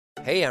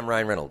Hey, I'm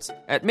Ryan Reynolds.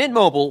 At Mint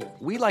Mobile,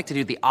 we like to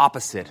do the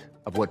opposite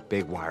of what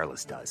Big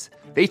Wireless does.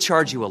 They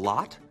charge you a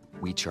lot,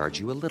 we charge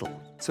you a little.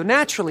 So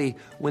naturally,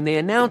 when they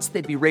announced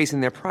they'd be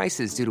raising their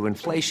prices due to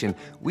inflation,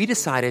 we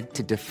decided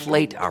to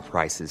deflate our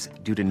prices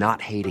due to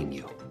not hating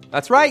you.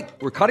 That's right.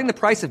 We're cutting the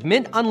price of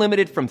Mint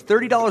Unlimited from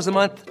 $30 a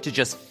month to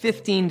just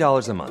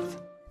 $15 a month.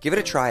 Give it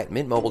a try at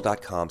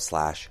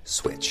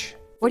mintmobile.com/switch.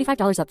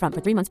 $45 up front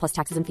for 3 months plus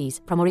taxes and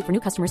fees. Promo rate for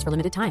new customers for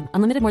limited time.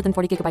 Unlimited more than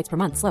 40 gigabytes per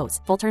month slows.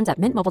 Full terms at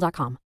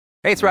mintmobile.com.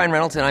 Hey, it's Ryan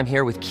Reynolds, and I'm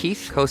here with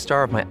Keith,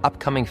 co-star of my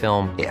upcoming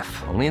film,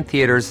 If, only in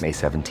theaters May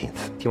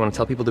 17th. Do you want to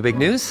tell people the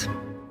big news?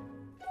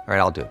 All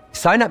right, I'll do it.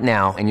 Sign up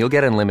now and you'll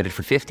get unlimited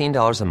for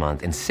 $15 a month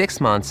and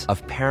 6 months of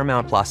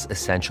Paramount Plus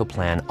Essential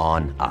Plan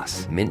on us.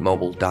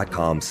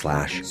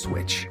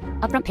 mintmobile.com/switch.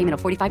 Upfront payment of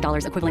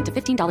 $45 equivalent to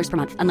 $15 per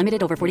month. Unlimited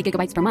over 40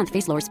 gigabytes per month.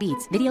 Face lower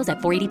speeds. Videos at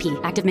 480p.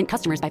 Active Mint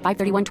customers by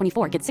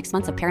 531.24 get 6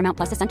 months of Paramount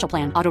Plus Essential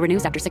Plan. Auto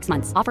renews after 6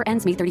 months. Offer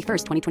ends May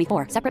 31st,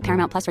 2024. Separate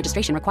Paramount Plus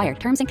registration required.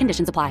 Terms and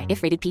conditions apply if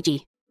rated PG.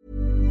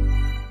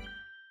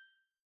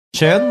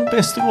 Känn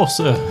bäste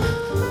gosse.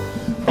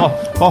 Ja,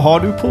 vad har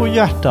du på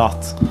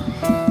hjärtat?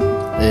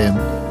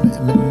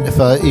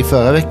 I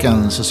förra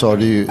veckan så sa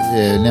du ju,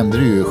 nämnde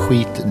du ju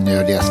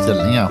skitnödiga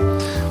ställningar.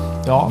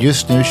 Ja.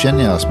 Just nu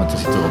känner jag som att jag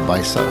sitter och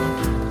bajsar.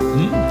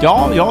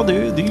 Ja, det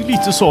är ju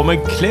lite så,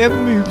 men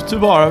kläm ut du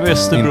bara,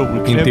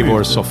 Västerbro. Inte i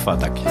vår soffa,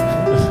 tack.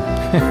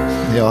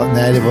 Ja,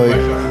 nej, det var ju...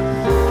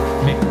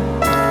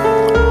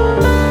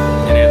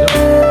 Är det redo?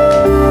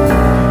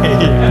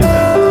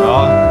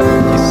 Ja,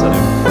 gissa du.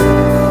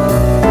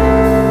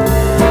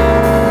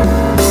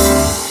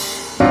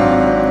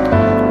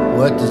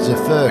 What is the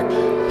fuck?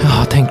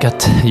 Ja, tänk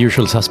att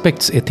Usual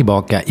Suspects är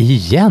tillbaka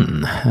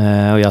igen.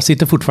 Och jag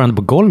sitter fortfarande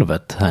på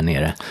golvet här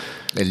nere.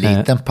 En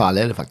liten pall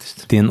är det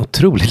faktiskt. Det är en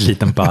otroligt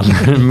liten pall,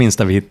 den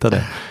minsta vi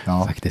hittade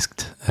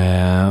faktiskt.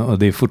 Och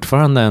det är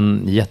fortfarande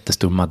en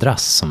jättestor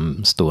madrass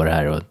som står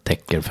här och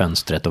täcker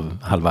fönstret och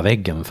halva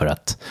väggen för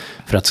att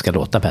det ska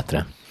låta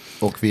bättre.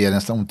 Och vi är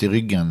nästan ont i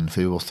ryggen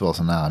för vi måste vara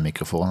så nära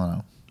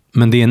mikrofonerna.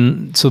 Men det är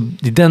så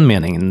i den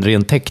meningen,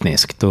 rent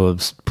tekniskt och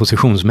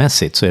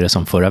positionsmässigt så är det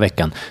som förra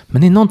veckan.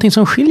 Men det är någonting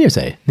som skiljer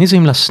sig. Ni är så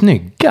himla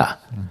snygga.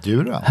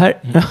 Du då?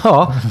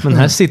 Ja, men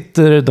här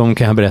sitter de,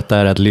 kan jag berätta,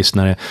 är att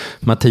lyssnare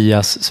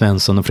Mattias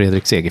Svensson och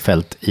Fredrik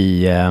Segerfeldt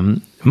i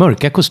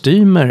mörka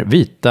kostymer,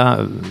 vita,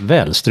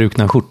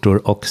 välstrukna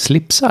skjortor och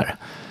slipsar.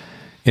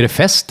 Är det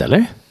fest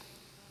eller?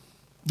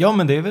 Ja,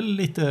 men det är väl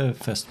lite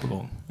fest på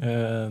gång.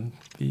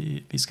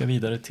 Vi ska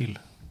vidare till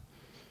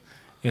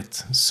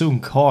ett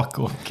sunkhak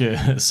och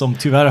som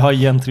tyvärr har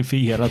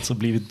gentrifierats och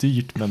blivit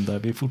dyrt, men där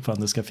vi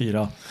fortfarande ska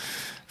fira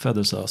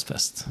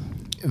födelsedagsfest.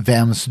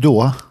 Vems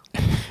då?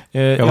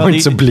 Jag var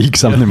inte så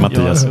blygsam nu,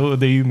 Mattias. Ja,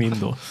 det är ju min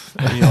då.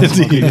 Det är jag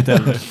som har blivit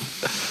äldre.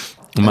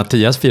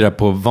 Mattias firar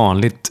på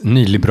vanligt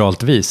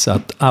nyliberalt vis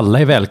att alla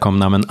är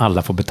välkomna men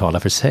alla får betala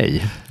för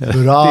sig.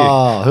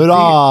 Hurra!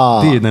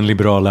 Hurra! Det är den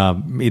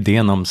liberala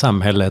idén om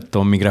samhället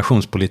och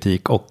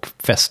migrationspolitik och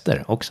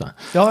fester också.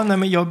 Ja, nej,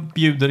 men jag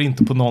bjuder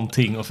inte på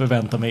någonting och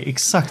förväntar mig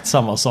exakt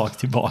samma sak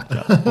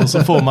tillbaka. Och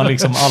så får man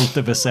liksom allt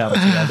det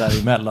väsentliga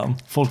däremellan.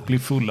 Folk blir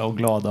fulla och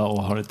glada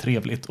och har det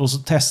trevligt. Och så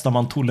testar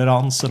man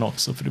toleransen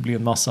också, för det blir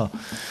en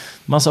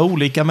massa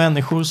olika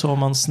människor. Så har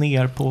man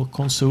sner på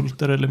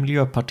konsulter eller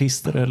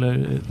miljöpartister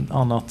eller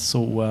annat,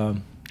 så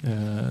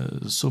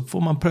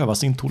får man pröva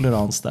sin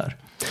tolerans där.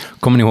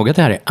 Kommer ni ihåg att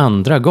det här är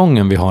andra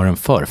gången vi har en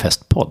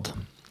förfestpodd?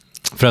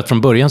 För att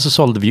från början så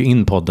sålde vi ju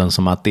in podden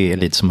som att det är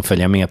lite som att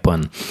följa med på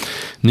en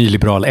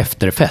nyliberal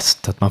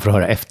efterfest. Att man får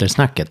höra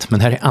eftersnacket. Men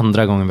det här är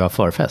andra gången vi har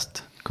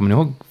förfest. Kommer ni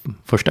ihåg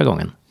första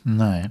gången?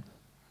 Nej.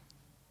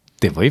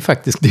 Det var ju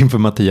faktiskt inför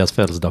Mattias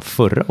födelsedag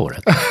förra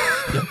året.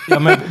 Ja,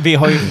 men vi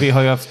har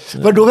ju haft...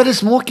 Var då var det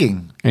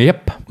smoking?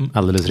 Japp,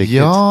 alldeles riktigt.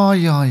 Ja.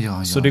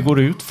 Så det går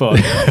ut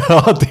för.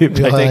 Ja, det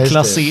är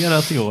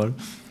klasserat i år.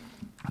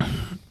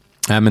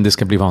 Nej, men det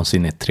ska bli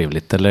vansinnigt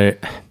trevligt. Eller,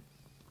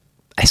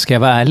 ska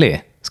jag vara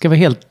ärlig? Ska jag vara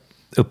helt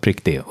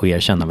uppriktig och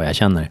erkänna vad jag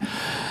känner?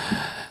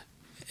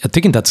 Jag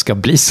tycker inte att det ska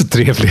bli så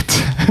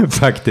trevligt,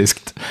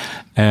 faktiskt.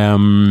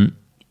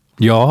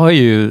 Jag har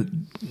ju...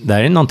 Det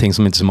här är någonting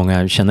som inte så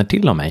många känner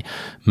till om mig.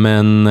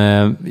 Men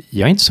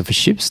jag är inte så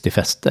förtjust i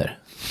fester.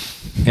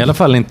 I alla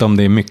fall inte om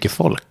det är mycket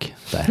folk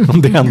där.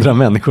 Om det är andra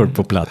människor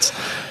på plats.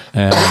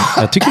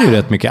 Jag tycker det är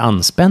rätt mycket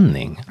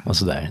anspänning och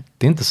sådär.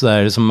 Det är inte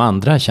sådär som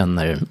andra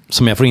känner,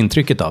 som jag får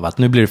intrycket av, att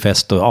nu blir det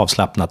fest och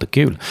avslappnat och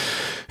kul.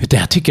 Utan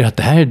jag tycker att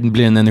det här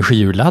blir en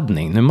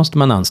energiurladdning. Nu måste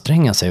man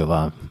anstränga sig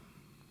och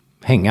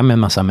hänga med en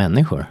massa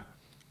människor.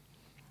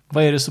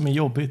 Vad är det som är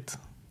jobbigt?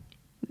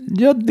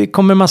 Ja, det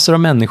kommer massor av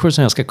människor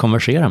som jag ska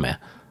konversera med.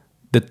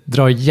 Det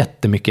drar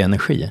jättemycket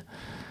energi.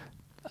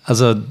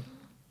 Alltså,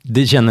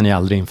 det känner ni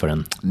aldrig inför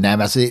en. Nej,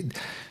 men alltså...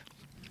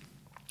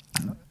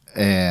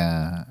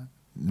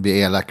 blir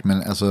elak,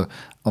 men alltså,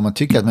 om man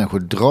tycker att människor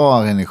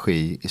drar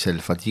energi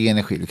istället för att ge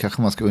energi, då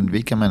kanske man ska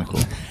undvika människor.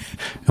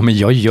 Ja, men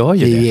jag gör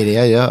ju det. Det är det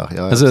jag gör.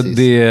 Ja, alltså,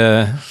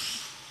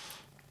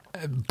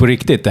 På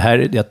riktigt,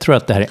 jag tror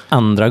att det här är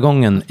andra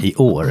gången i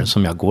år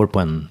som jag går på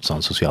en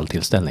sån social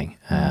tillställning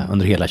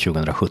under hela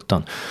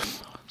 2017.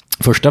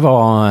 Första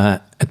var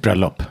ett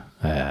bröllop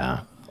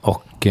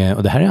och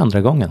det här är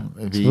andra gången.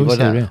 Vi var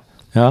där.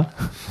 Ja,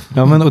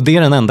 men och det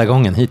är den enda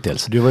gången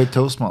hittills. Du var ju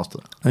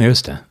toastmaster.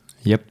 Just det,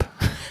 japp.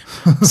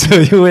 Så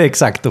jo,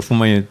 exakt, då får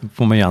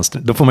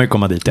man ju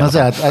komma dit i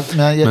alla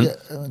fall.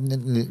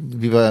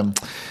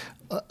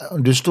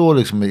 Du står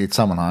liksom i ett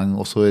sammanhang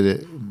och så är det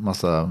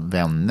massa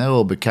vänner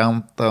och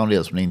bekanta och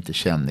det som du inte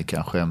känner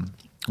kanske.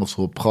 Och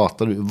så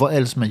pratar du. Vad är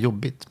det som är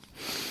jobbigt?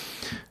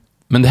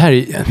 Men det här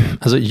är,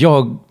 alltså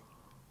jag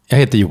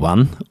heter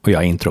Johan och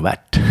jag är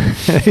introvert.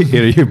 Det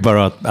är ju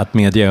bara att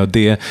medge, och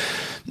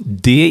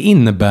det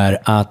innebär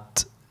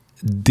att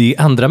det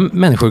andra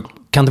människor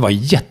kan det vara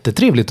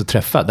jättetrevligt att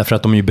träffa, därför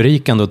att de är ju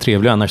berikande och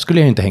trevliga, annars skulle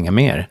jag inte hänga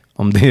med er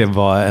om det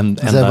var en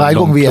enda varje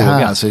gång vi är plåga.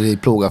 här så är det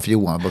plåga för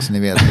Johan, bara så ni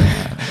vet.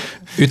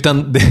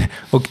 Utan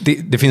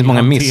det finns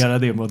många hantera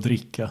det med att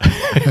dricka.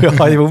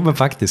 Ja, jo, men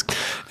faktiskt.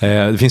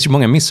 Det finns ju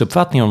många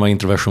missuppfattningar om vad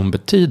introversion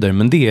betyder,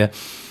 men det är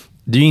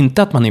ju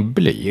inte att man är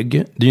blyg.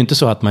 Det är ju inte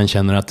så att man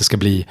känner att det ska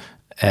bli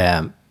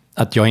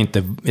att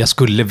jag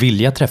skulle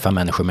vilja träffa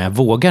människor men jag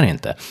vågar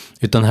inte.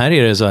 Utan här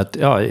är det så att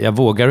jag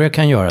vågar och jag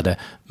kan göra det,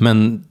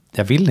 men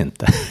jag vill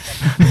inte.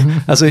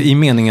 Alltså i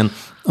meningen,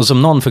 och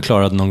som någon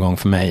förklarade någon gång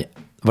för mig,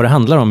 vad det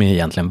handlar om är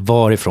egentligen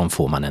varifrån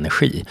får man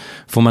energi.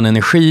 Får man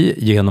energi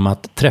genom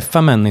att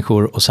träffa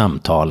människor och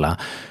samtala,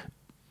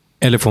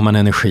 eller får man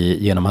energi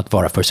genom att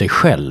vara för sig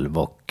själv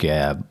och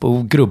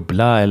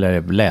grubbla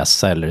eller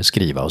läsa eller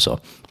skriva och så.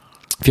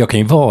 För jag kan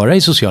ju vara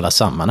i sociala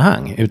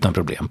sammanhang utan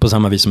problem, på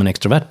samma vis som en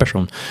extrovert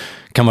person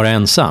kan vara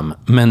ensam.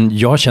 Men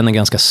jag känner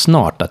ganska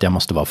snart att jag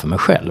måste vara för mig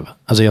själv.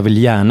 Alltså jag vill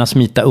gärna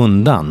smita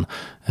undan.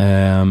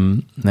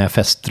 När jag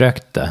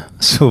feströkte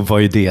så var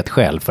ju det ett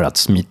skäl för att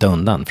smita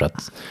undan, för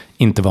att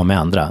inte vara med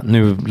andra.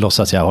 Nu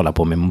låtsas jag hålla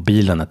på med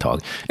mobilen ett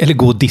tag. Eller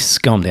gå och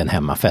diska om det är en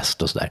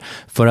hemmafest och sådär.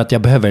 För att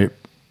jag behöver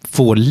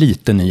få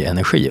lite ny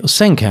energi. Och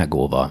sen kan jag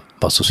gå och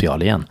vara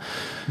social igen.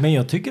 Men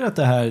jag tycker att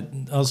det här,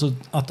 alltså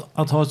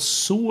att ha ett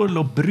sorl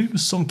och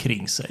brus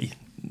omkring sig,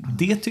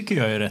 det tycker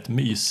jag är rätt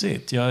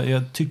mysigt.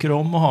 Jag tycker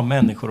om att ha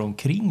människor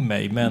omkring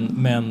mig,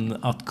 men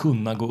att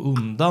kunna gå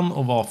undan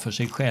och vara för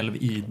sig själv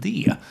i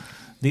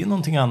det är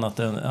någonting annat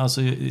än,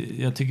 alltså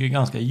jag tycker det är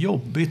ganska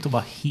jobbigt att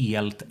vara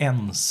helt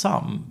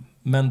ensam.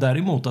 Men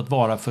däremot att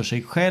vara för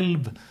sig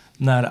själv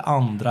när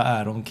andra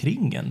är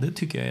omkring en, det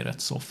tycker jag är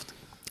rätt soft.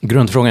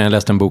 Grundfrågan, jag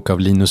läste en bok av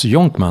Linus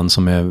Jonkman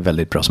som är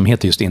väldigt bra, som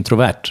heter just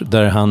introvert,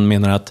 där han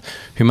menar att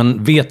hur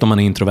man vet om man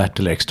är introvert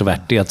eller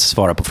extrovert är att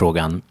svara på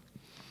frågan: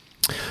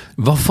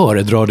 vad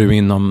föredrar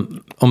du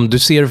om du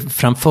ser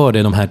framför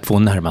dig de här 2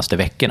 närmaste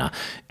veckorna?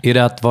 Är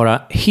det att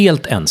vara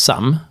helt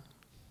ensam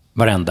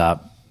varenda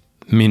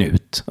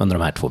minut under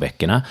de här 2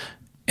 veckorna,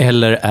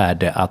 eller är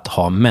det att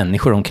ha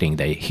människor omkring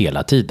dig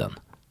hela tiden?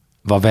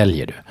 Vad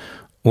väljer du?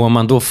 Och om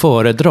man då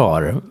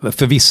föredrar,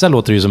 för vissa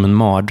låter det ju som en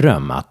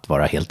mardröm att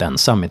vara helt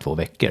ensam i 2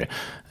 veckor.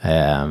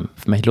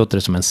 För mig låter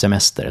det som en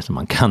semester som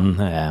man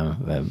kan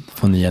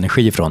få ny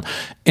energi ifrån.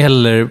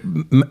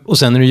 Och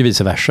sen är det ju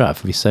vice versa.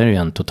 För vissa är det ju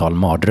en total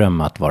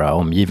mardröm att vara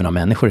omgiven av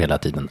människor hela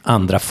tiden.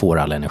 Andra får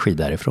all energi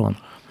därifrån.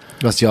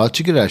 Alltså jag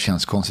tycker det här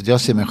känns konstigt.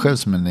 Jag ser mig själv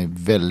som en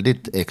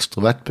väldigt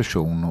extrovert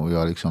person, och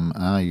jag liksom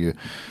är ju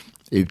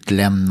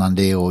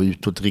utlämnande och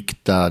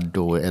utåtriktad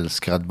och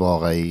älskar att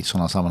vara i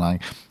sådana sammanhang.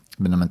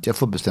 Men om inte jag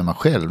får bestämma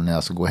själv när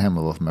jag ska gå hem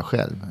och vara för mig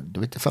själv,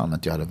 då vet jag fan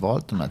att jag hade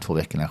valt de här 2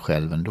 veckorna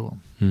själv ändå.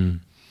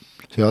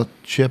 Så jag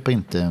köper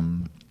inte.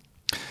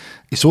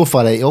 I så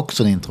fall är jag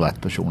också en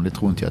introvert person. Det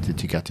tror inte jag att jag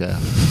tycker att jag är.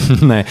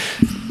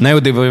 Nej,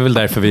 och det var ju väl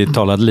därför vi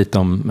talade lite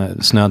om,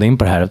 snöade in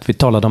på det här, att vi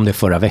talade om det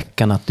förra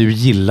veckan, att du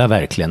gillar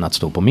verkligen att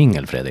stå på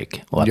mingel,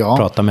 Fredrik, och att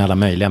prata med alla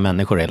möjliga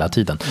människor hela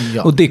tiden.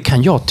 Ja. Och det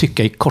kan jag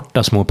tycka i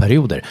korta små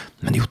perioder,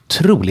 men det är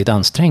otroligt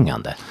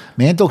ansträngande.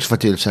 Men inte också för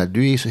att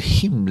du är så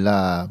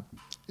himla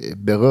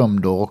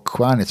berömd och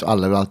rockstjärnig, så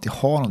alla vill alltid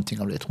ha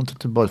någonting av det. Jag tror inte att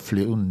du bara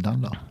flyr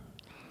undan då.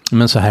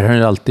 Men så här har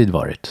det alltid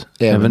varit.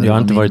 Jag har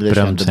inte varit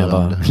berömd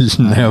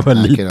när jag var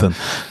liten.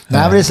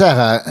 Nej, men det är så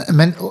här.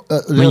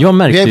 Men jag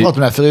märkte, vi har pratat om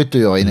det här förut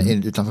och jag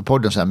utanför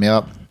podden så här,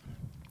 men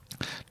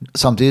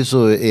samtidigt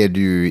så är du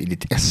ju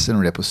lite ledsen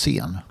om det är på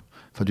scen.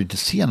 För att du inte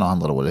ser några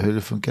andra roller. Hur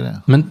funkar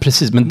det? Men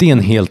precis, men det är en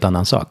helt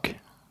annan sak.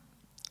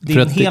 Det är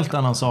en helt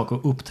annan sak att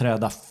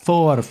uppträda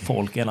för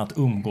folk än att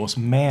umgås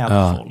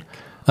med folk.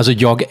 Alltså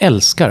jag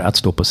älskar att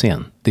stå på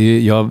scen.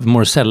 Jag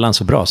mår sällan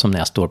så bra som när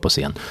jag står på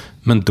scen.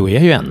 Men då är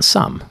jag ju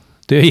ensam.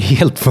 Det är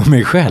helt för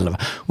mig själv.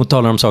 Och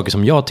talar om saker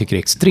som jag tycker är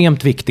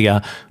extremt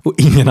viktiga. Och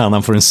ingen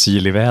annan får en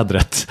syl i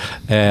vädret.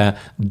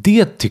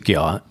 Det tycker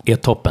jag är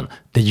toppen.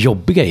 Det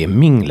jobbiga är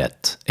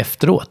minglet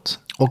efteråt.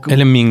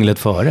 Eller minglet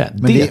före.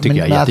 Det tycker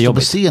jag är jättejobbigt. Men att stå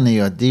på scen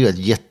är ju ett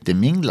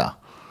jättemingla.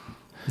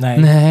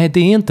 Nej, det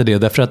är inte det.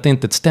 Därför att det är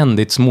inte ett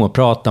ständigt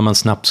småprat där man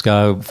snabbt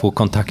ska få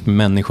kontakt med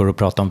människor och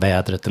prata om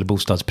vädret eller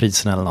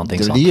bostadspriserna eller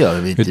någonting sånt. Det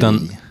gör vi inte.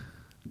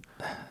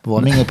 På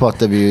vår mingel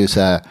pratar vi ju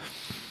så här,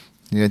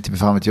 inte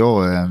fan vet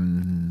jag,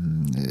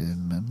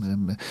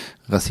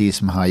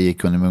 rasism,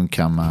 hajik under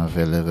munkkammar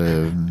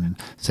eller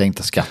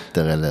sänkta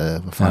skatter eller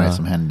vad fan är det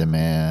som hände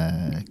med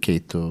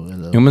Keto?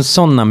 Eller? Jo, men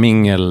sådana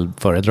mingel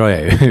föredrar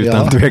jag ju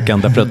utan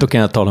tvekan, därför att då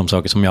kan jag tala om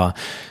saker som jag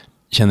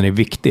känner är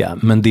viktiga.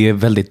 Men det är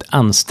väldigt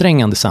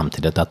ansträngande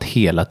samtidigt att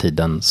hela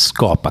tiden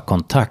skapa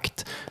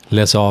kontakt,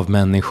 läsa av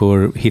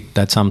människor,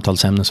 hitta ett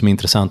samtalsämne som är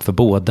intressant för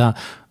båda.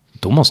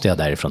 Då måste jag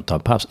därifrån ta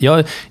en paus.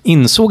 Jag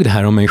insåg det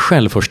här om mig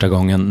själv första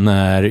gången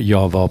när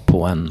jag var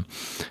på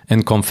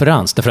en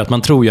konferens. Därför att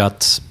man tror ju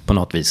att på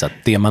något vis att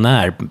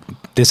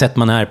det sätt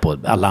man är på,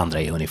 alla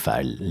andra är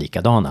ungefär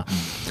likadana.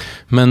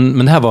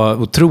 Men det här var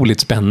otroligt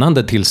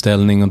spännande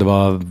tillställning och det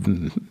var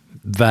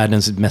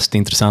världens mest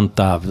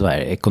intressanta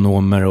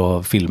ekonomer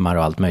och filmare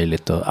och allt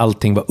möjligt. Och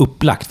allting var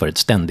upplagt för ett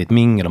ständigt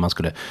mingel och man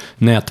skulle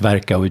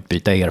nätverka och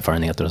utbyta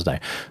erfarenheter och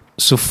sådär.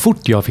 Så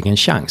fort jag fick en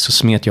chans så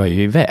smet jag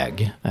ju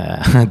iväg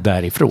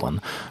därifrån.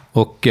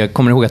 Och jag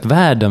kommer ihåg att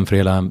värden för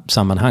hela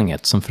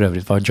sammanhanget, som för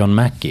övrigt var John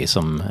Mackey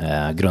som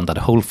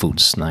grundade Whole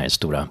Foods, den här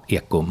stora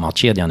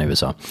ekomatkedjan i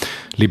USA.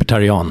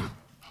 Libertarian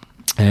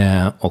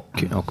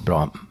och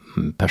bra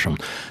person.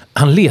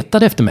 Han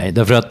letade efter mig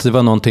därför att det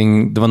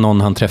var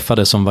någon han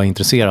träffade som var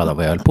intresserad av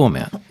vad jag höll på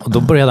med. Och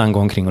då började han gå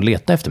omkring och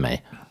leta efter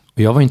mig.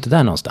 Och jag var inte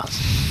där någonstans.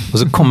 Och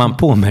så kom han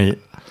på mig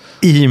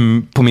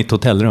på mitt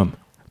hotellrum.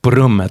 På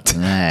rummet.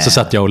 Nej. Så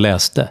satt jag och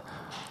läste.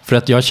 För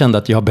att jag kände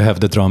att jag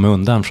behövde dra mig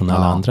undan från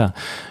alla andra.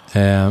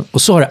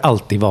 Och så har det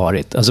alltid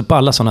varit. Alltså på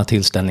alla sådana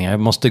tillställningar. Jag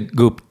måste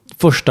gå upp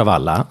först av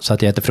alla så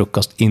att jag äter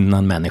frukost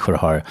innan människor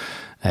har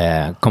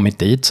kommit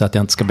dit. Så att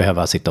jag inte ska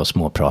behöva sitta och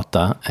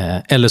småprata.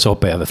 Eller så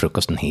hoppar jag över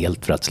frukosten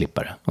helt för att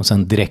slippa det. Och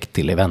sen direkt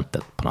till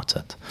eventet på något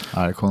sätt.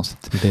 Ja, det är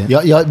konstigt.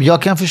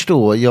 Jag kan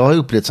förstå. Jag har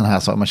upplevt sån här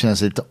saker. Man känner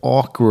sig lite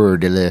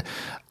awkward eller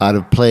out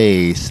of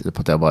place. Det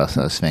pratar jag bara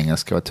så här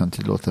svengelska, vad jag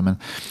tillåter. Men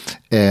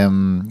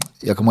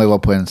jag kommer ihåg att vara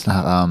på en sån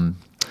här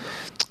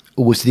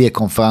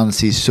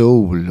OECD-konferens i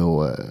Seoul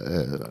och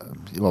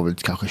jag var väl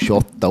kanske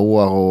 28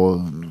 år och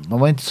man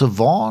var inte så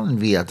van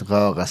vid att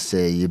röra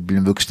sig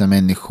bland vuxna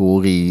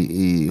människor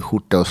i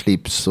skjorta och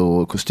slips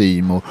och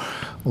kostym och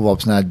var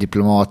på sån här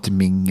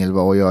diplomatmingel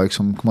och jag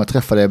liksom kom att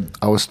träffade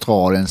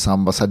Australiens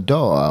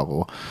ambassadör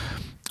och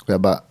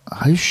jag bara,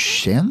 hur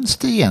känns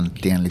det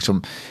egentligen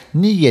liksom,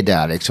 ni är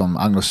där liksom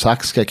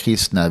anglosaxiska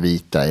kristna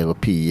vita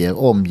europeer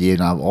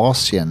omgivna av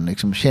Asien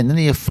liksom, känner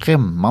ni er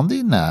främmande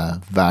i den här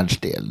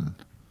världsdelen?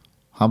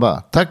 Han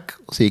bara, tack,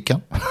 och så gick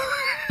han.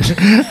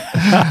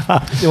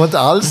 Det var inte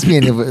alls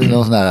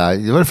någon sån här,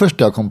 det var det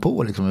första jag kom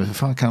på liksom, hur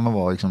fan kan man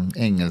vara liksom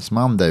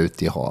engelsman där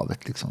ute i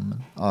havet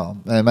liksom.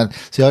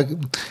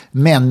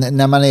 Men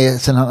när man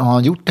sen har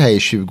man gjort det här i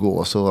 20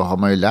 år så har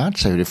man ju lärt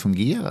sig hur det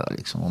fungerar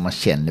liksom, och man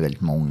känner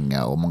väldigt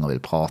många och många vill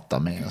prata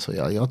med så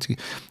jag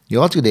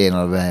tycker det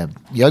är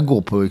jag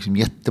går på liksom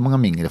jättemånga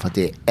mingel för att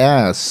det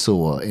är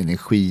så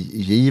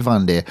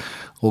energigivande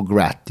och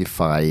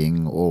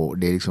gratifying och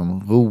det är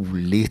liksom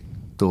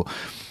roligt och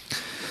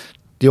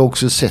det är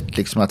också sett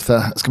liksom att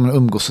ska man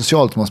umgås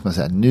socialt måste man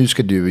säga nu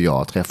ska du och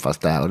jag träffas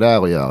där och där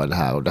och göra det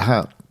här och det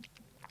här.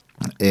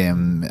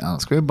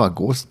 Annars ska vi bara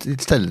gå till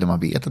ett ställe där man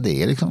vet att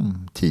det är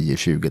liksom 10,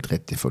 20,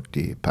 30,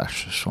 40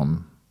 pers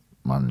som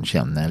man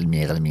känner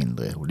mer eller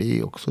mindre och det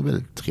är också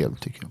väldigt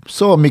trevligt tycker jag.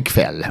 Så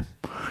ikväll.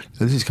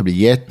 Det ska bli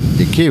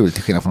jättekul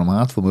till skillnad från de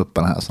här två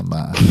mupparna här som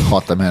bara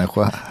hatar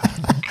människor.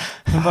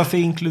 Men varför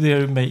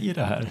inkluderar du mig i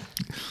det här?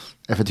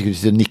 Jag tycker du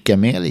ska nicka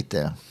med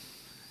lite.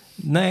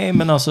 Nej,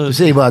 men alltså... Du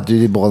säger bara att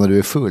du är bra när du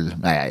är full.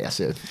 Nej, jag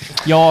ser...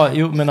 Ja,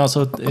 jo, men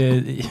alltså...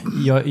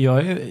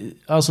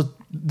 alltså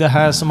det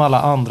här som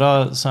alla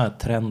andra så här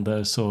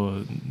trender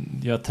så...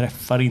 Jag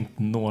träffar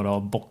inte några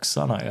av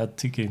boxarna. Jag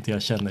tycker inte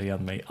jag känner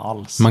igen mig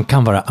alls. Man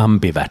kan vara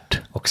ambivert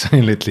också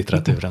enligt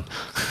litteraturen.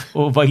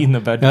 Och vad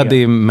innebär det? Ja, det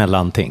är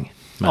mellanting.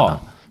 Ja.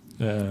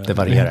 Det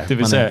varierar. Det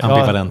vill säga, man är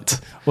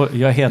ambivalent. Ja, och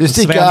jag heter du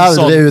sticker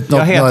Svensson. Aldrig ut något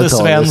jag heter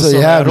Svensson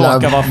och jag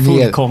råkar vara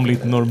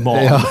fullkomligt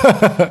normal. Ja.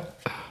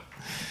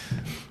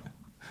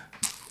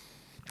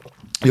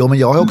 Jo, men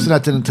jag har också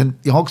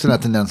den här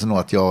tendensen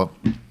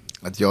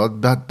att jag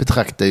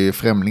betraktar ju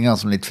främlingar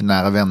som lite för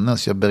nära vänner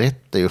så jag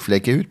berättar ju och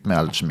fläcker ut med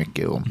allt så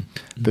mycket om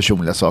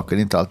personliga saker. Det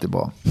är inte alltid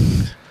bra.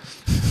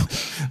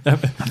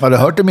 Har du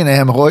hört om mina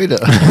hemorrojder?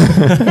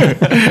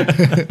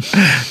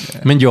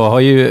 Men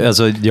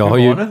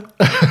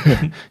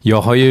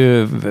jag har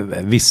ju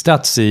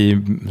vistats i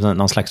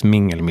någon slags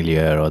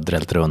mingelmiljöer och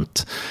drällt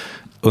runt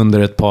under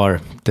ett par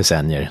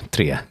decennier,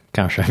 3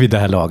 kanske vid det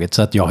här laget.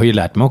 Så att jag har ju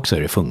lärt mig också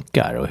hur det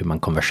funkar och hur man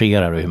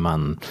konverserar och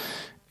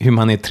hur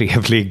man är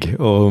trevlig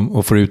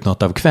och får ut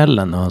något av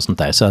kvällen och sånt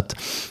där. Så att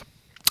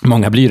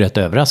många blir rätt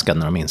överraskade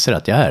när de inser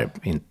att jag är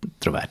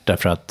introvert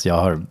därför att jag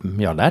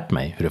har lärt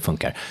mig hur det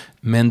funkar.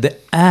 Men det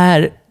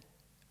är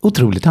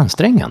otroligt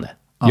ansträngande.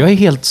 Ja. Jag är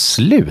helt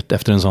slut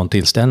efter en sån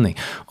tillställning.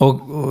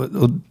 Och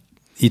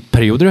i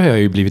perioder har jag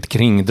ju blivit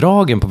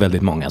kringdragen på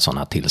väldigt många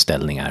sådana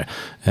tillställningar.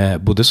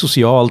 Både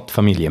socialt,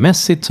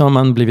 familjemässigt så har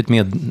man blivit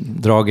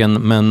meddragen,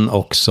 men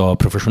också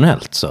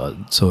professionellt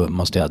så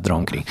måste jag dra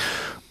omkring.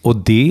 Och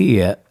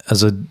det är,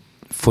 alltså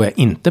får jag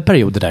inte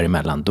perioder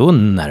däremellan, då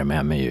närmar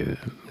jag mig ju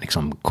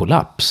liksom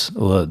kollaps.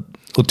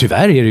 Och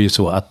tyvärr är det ju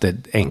så att det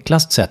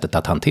enklaste sättet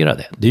att hantera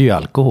det är ju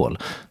alkohol.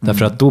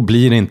 Därför att då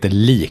blir det inte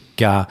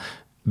lika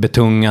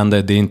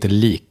betungande, det är inte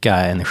lika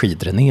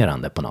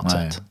energidränerande på något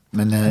sätt.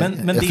 Men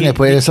jag funderar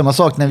på, är det samma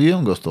sak när vi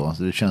umgås då?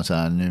 Så du känner så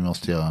här, nu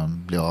måste jag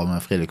bli av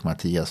med Fredrik och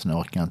Mattias, nu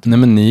orkar jag inte. Nej,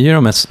 men ni är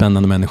de mest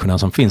spännande människorna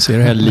som finns. Är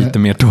det här lite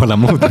mer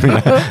tålamod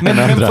med men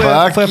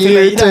andra? får jag fylla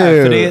i det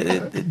här? För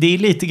det är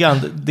lite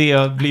grann det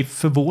jag blir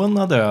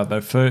förvånad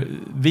över. För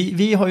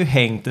vi har ju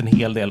hängt en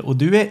hel del. Och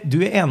du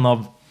är en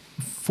av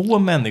få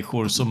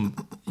människor som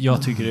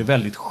jag tycker är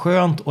väldigt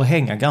skönt att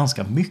hänga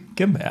ganska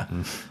mycket med.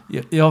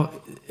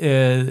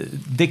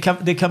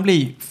 Det kan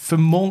bli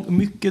för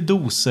mycket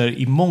doser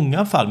i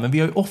många fall, men vi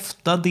har ju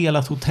ofta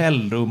delat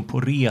hotellrum på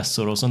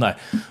resor och sånt där.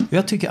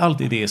 Jag tycker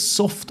alltid det är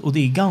soft, och det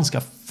är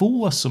ganska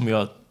få som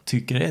jag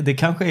tycker det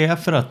kanske är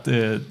för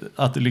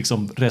att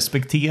liksom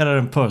respekterar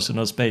en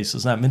personal space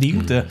och sådär, men det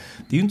är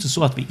ju inte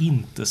så att vi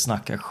inte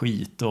snackar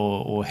skit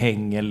och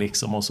hänger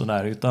liksom och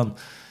sådär, utan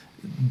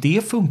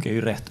det funkar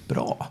ju rätt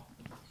bra.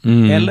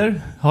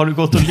 Eller har du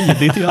gått och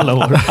lidit i alla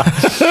år?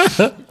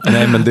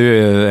 Nej, men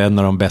du är en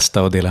av de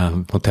bästa att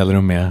dela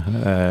hotellrum med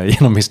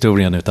genom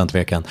historien, utan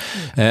tvekan.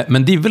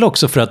 Men det är väl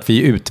också för att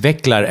vi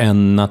utvecklar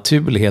en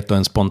naturlighet och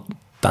en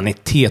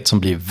spontanitet som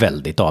blir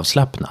väldigt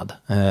avslappnad.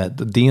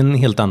 Det är en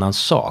helt annan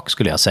sak,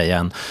 skulle jag säga,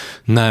 än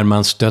när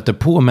man stöter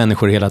på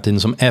människor hela tiden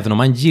som, även om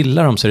man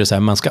gillar dem, så är det så här,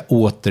 man ska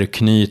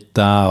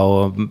återknyta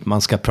och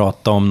man ska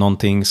prata om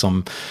någonting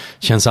som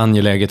känns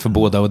angeläget för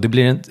båda, och det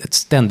blir ett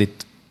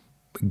ständigt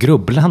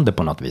grubblande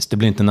på något vis. Det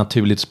blir inte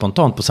naturligt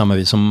spontant på samma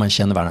vis som man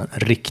känner varandra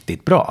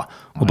riktigt bra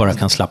och bara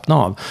kan slappna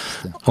av.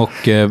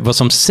 Och vad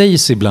som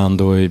sägs ibland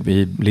då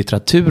i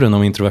litteraturen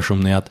om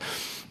introversion är att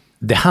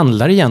det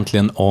handlar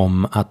egentligen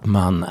om att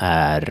man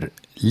är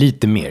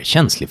lite mer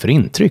känslig för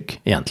intryck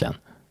egentligen.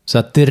 Så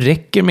att det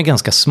räcker med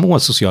ganska små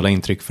sociala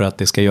intryck för att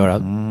det ska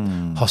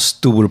ha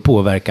stor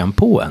påverkan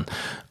på en.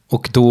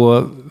 Och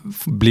då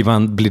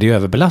blir det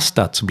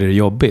överbelastat, så blir det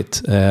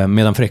jobbigt.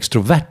 Medan för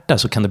extroverta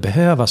så kan det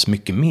behövas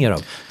mycket mer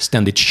av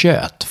ständigt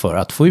kött för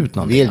att få ut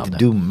någonting av det. Vi är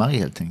lite dummare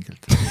helt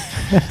enkelt.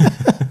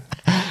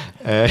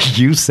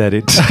 You said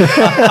it.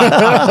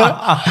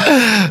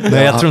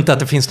 Nej, jag tror inte att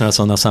det finns några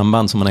sådana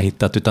samband som man har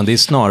hittat, utan det är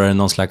snarare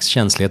någon slags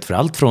känslighet för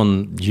allt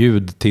från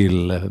ljud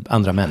till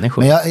andra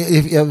människor. Men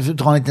jag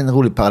drar en liten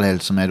rolig parallell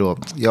som är då,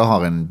 jag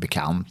har en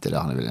bekant, eller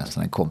han är väl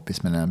nästan en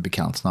kompis, men en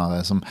bekant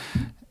snarare,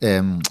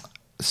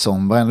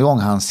 som varje gång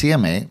han ser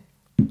mig,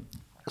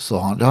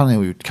 så det har han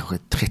nog gjort kanske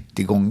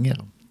 30 gånger.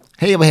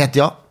 Hej, vad heter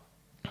jag?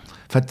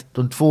 För att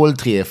de 2 eller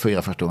 3,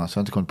 4 första gången så har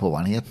jag inte kommit på vad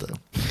han heter.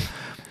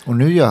 Och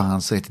nu gör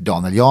han så heter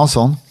Daniel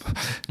Jansson.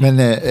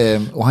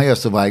 Och han gör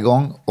så varje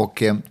gång.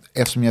 Och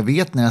eftersom jag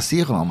vet när jag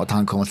ser honom att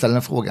han kommer att ställa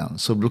den frågan,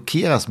 så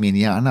blockeras min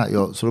hjärna.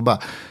 Så då bara,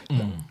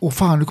 åh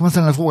fan, du kommer att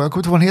ställa den frågan. Jag kommer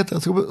inte på vad han heter.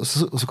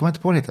 Så kommer jag inte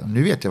på vad han heter.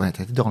 Nu vet jag vad han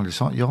heter.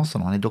 Daniel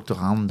Jansson. Han är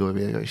doktorand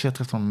och jag har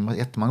kört honom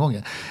jättemånga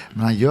gånger.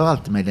 Men han gör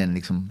alltid med den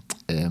liksom,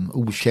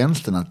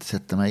 otjänsten att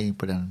sätta mig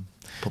på den.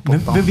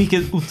 Men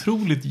vilket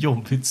otroligt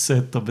jobbigt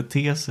sätt att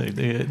bete sig.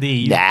 Det är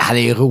ju... Nej, det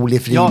är ju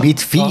roligt, för det är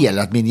mitt fel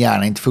att min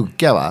hjärna inte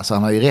funkar, va? Så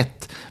han har ju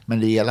rätt, men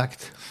det är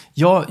elakt.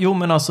 Ja, jo,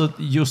 men alltså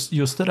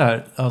just det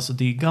där, alltså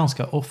det är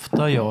ganska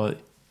ofta jag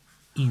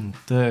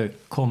inte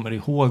kommer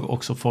ihåg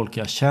också folk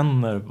jag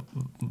känner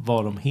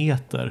vad de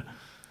heter.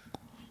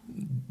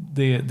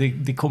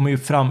 Det kommer ju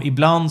fram,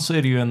 ibland så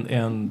är det ju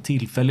en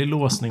tillfällig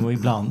låsning, och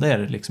ibland är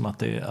det liksom att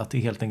det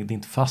helt enkelt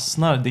inte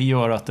fastnar. Det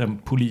gör att en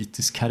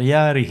politisk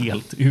karriär är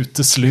helt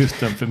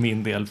utesluten för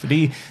min del. För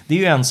det är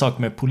ju en sak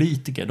med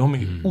politiker, de är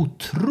ju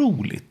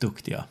otroligt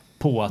duktiga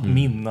på att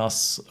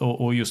minnas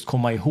och just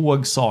komma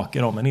ihåg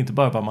saker om, men inte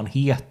bara vad man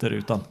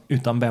heter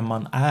utan vem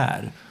man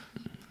är.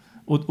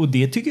 Och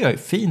det tycker jag är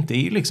fint. Det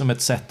är ju liksom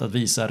ett sätt att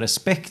visa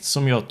respekt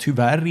som jag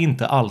tyvärr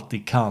inte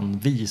alltid kan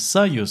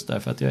visa, just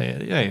därför att jag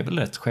är väl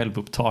rätt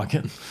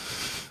självupptagen.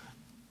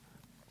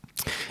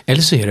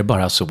 Eller så är det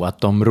bara så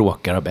att de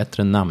råkar ha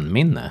bättre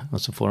namnminne,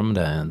 och så får de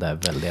det där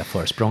väldiga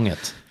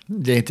försprånget.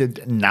 Det är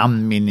inte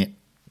namnminne.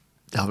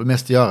 Det har väl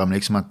mest att göra med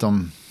liksom att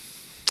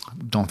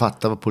de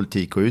fattar vad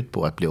politik går ut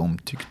på, att bli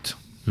omtyckt.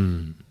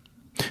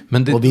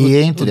 Och vi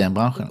är inte den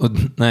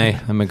branschen. Nej,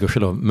 men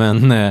gudskelov.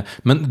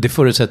 Men det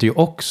förutsätter ju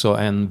också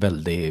en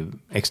väldig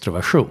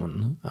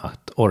extroversion.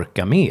 Att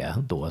orka med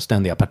då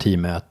ständiga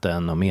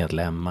partimöten och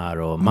medlemmar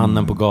och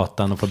mannen på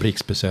gatan och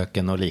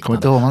fabriksbesöken och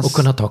liknande. Och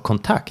kunna ta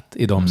kontakt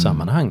i de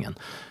sammanhangen.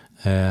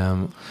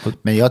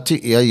 Men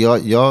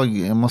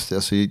jag måste...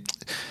 Alltså,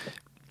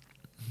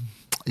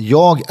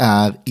 jag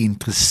är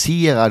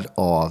intresserad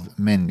av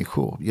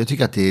människor. Jag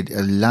tycker att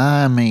jag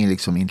lär mig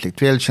liksom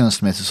intellektuellt,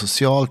 känslomässigt,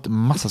 socialt,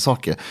 massa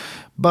saker.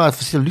 bara att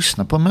få se och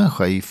lyssna på en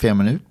människa i 5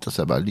 minuter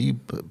så bara,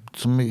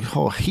 som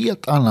har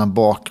helt annan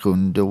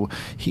bakgrund och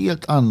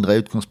helt andra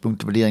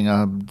utgångspunkter,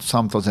 värderingar,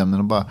 samtalsämnen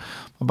och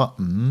bara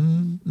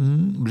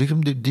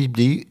liksom det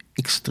blir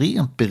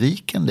extremt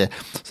berikande.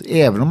 Så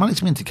även om man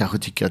liksom inte kanske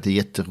tycker att det är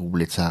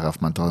jätteroligt så här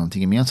att man tar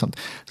någonting gemensamt,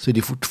 så är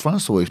det fortfarande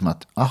så liksom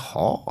att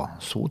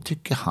så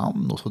tycker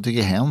han och så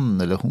tycker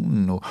hen eller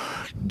hon, och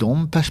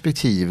de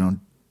perspektiven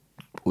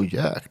och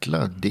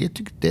jäklar,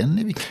 den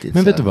är viktigt.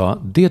 Men vet du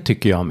vad, det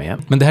tycker jag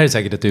med. Men det här är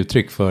säkert ett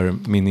uttryck för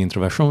min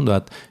introversion då,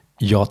 att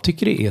jag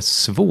tycker det är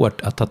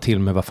svårt att ta till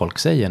mig vad folk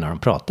säger när de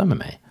pratar med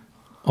mig.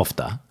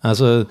 Ofta.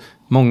 Alltså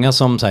många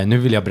som säger, nu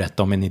vill jag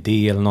berätta om en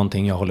idé eller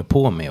någonting jag håller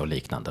på med och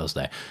liknande och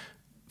sådär.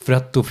 För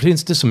att då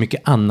finns det så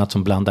mycket annat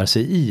som blandar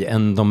sig i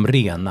än de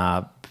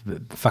rena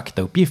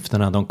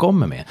faktauppgifterna de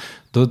kommer med.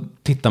 Då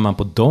tittar man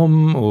på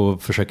dem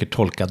och försöker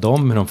tolka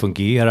dem, hur de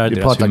fungerar,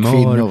 deras humör,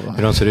 kvinnor.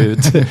 Hur de ser ut.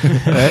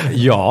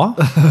 Ja,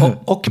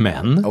 och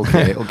män. Och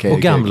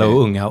gamla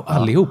och unga och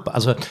allihopa.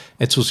 Alltså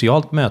ett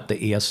socialt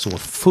möte är så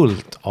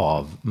fullt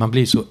av, man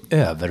blir så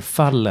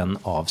överfallen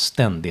av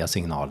ständiga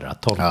signaler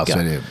att tolka. Ja, så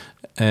är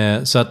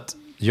det. Så att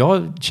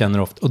jag känner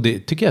ofta, och det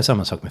tycker jag är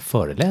samma sak med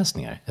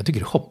föreläsningar. Jag tycker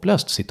det är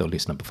hopplöst att sitta och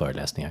lyssna på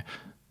föreläsningar.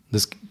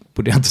 Det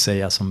borde jag inte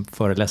säga som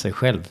föreläsare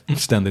själv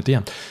ständigt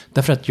igen.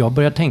 Därför att jag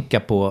börjar tänka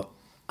på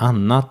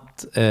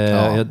annat.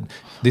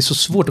 Det är så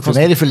svårt att... För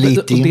mig är det för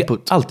lite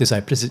input. Det är alltid så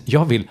här, precis.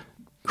 Jag vill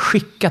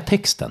skicka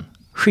texten.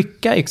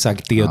 Skicka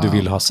exakt det du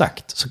vill ha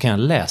sagt. Så kan jag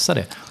läsa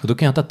det. Och då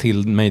kan jag ta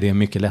till mig det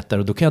mycket lättare.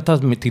 Och då kan jag ta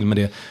till mig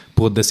det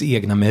på dess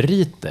egna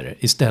meriter.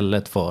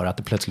 Istället för att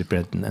det plötsligt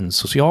blir en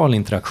social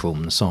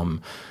interaktion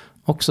som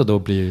också då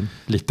blir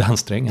lite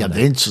ansträngande. Ja,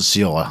 det är inte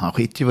social. Han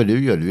skiter ju vad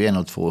du gör. Du är 1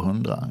 av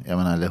 200. Jag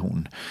menar, eller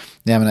hon.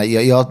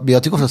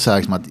 Jag tycker ofta så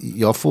här att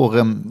jag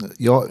får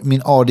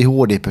min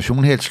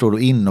ADHD-personlighet slår då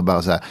in och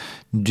bara så här,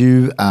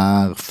 du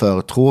är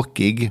för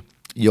tråkig.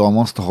 Jag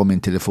måste ha min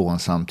telefon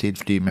samtidigt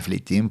för det är med för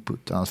lite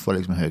input. Annars får jag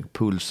liksom en hög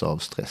puls av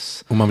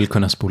stress. Och man vill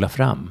kunna spola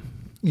fram.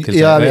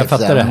 Jag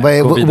fattar det.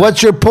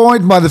 What's your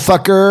point,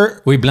 motherfucker?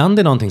 Och ibland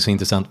är någonting så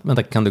intressant.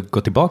 Vänta, kan du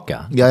gå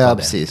tillbaka? Ja,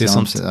 precis. Det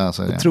är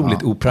sånt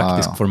otroligt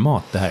opraktiskt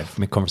format det här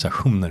med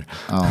konversationer.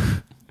 Ja.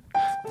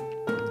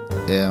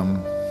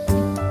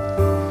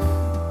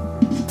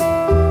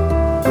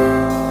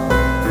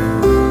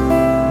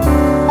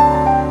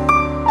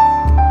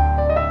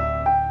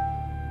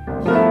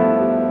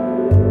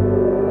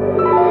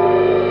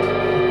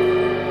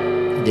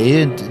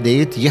 Det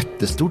är ett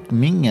jättestort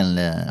mingel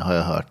har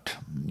jag hört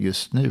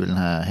just nu den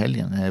här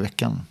helgen, den här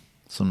veckan,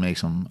 som är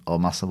liksom av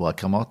massa våra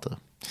kamrater.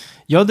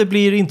 Ja, det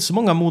blir inte så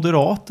många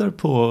moderater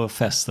på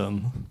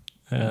festen.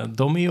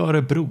 De är i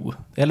Örebro.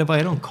 Eller vad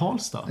är de?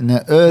 Karlstad?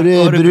 Nej,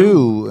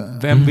 Örebro.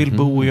 Vem vill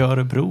bo i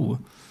Örebro?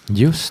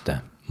 Just det.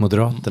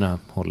 Moderaterna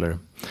håller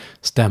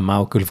stämma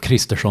och Ulf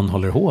Kristersson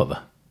håller hov.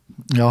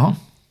 Ja.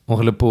 Och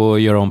håller på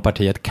att göra om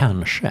partiet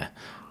kanske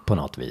på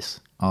något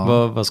vis.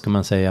 Ja. Vad ska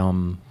man säga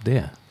om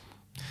det?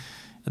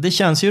 Det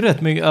känns ju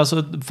rätt mycket,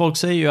 alltså folk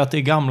säger ju att det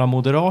är gamla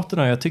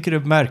moderaterna. Jag tycker det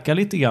märker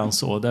lite grann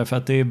så, därför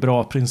att det är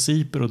bra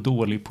principer och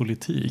dålig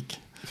politik.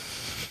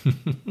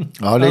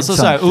 Ja, det är alltså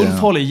så här, Ulf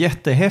håller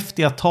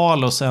jättehäftiga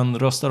tal och sen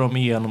röstar de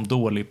igenom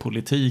dålig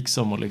politik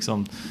som att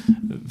liksom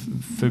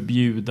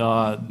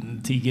förbjuda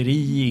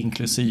tiggeri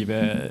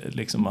inklusive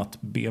liksom att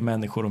be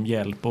människor om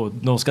hjälp, och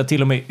de ska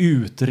till och med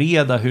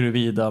utreda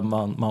huruvida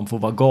man får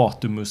vara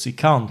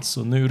gatumusikant,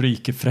 så nu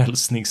ryker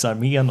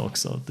Frälsningsarmén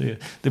också.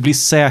 Det blir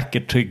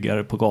säkert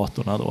tryggare på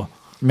gatorna då.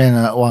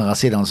 Men å andra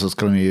sidan så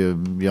ska de ju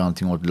göra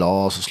någonting åt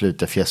LAS och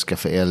sluta fjäska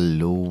för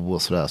LO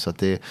och sådär, så att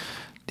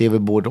det är väl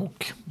både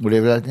och. Och det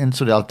är väl inte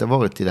så det alltid har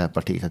varit i det här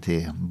partiet, att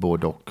det är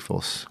både och för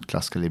oss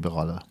klassiska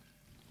liberaler.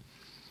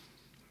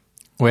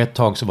 Och ett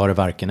tag så var det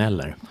varken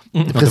eller.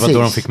 Och det var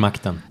då de fick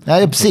makten.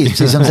 Ja, precis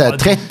som så här,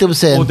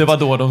 30%. Och det var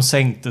då de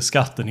sänkte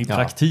skatten i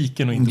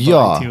praktiken och inte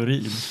bara i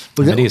teorin.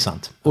 Men det är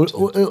sant.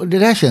 Och det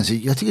där känns,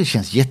 jag tycker det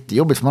känns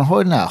jättejobbigt. För man har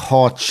ju den här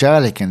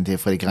hatkärleken till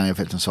Fredrik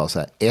Reinfeldt som sa så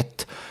här: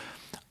 1.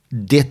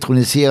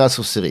 Detronisera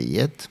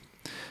sosseriet.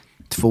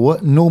 2.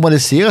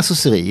 Normalisera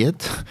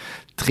sosseriet.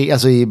 3,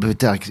 alltså i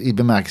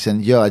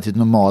bemärkelsen göra till ett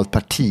normalt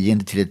parti,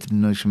 inte till ett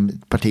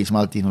parti som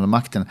alltid innehåller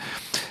makten.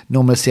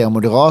 Normalisera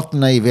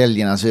Moderaterna i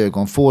väljarnas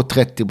ögon, få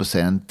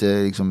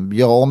 30%, liksom,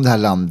 göra om det här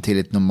landet till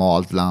ett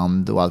normalt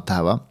land och allt det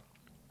här, va?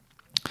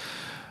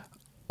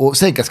 Och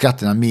sänka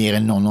skatterna mer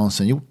än någon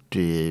någonsin gjort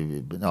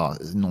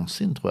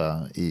någonsin tror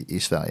jag i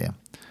Sverige.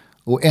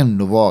 Och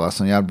ändå vara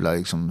som jävla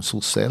liksom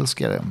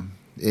sosseälskare.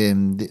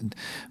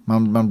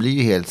 Man blir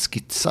ju helt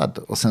skitsad.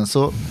 Och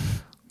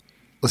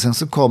sen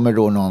så kommer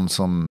då någon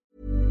som...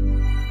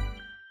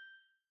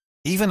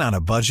 Even on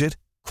a budget,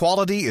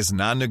 quality is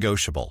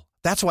non-negotiable.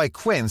 That's why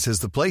Quince is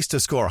the place to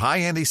score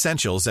high-end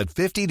essentials at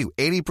 50 to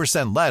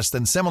 80% less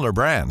than similar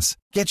brands.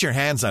 Get your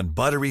hands on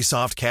buttery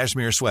soft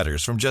cashmere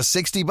sweaters from just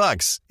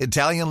 $60,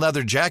 Italian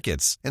leather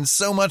jackets, and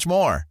so much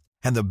more.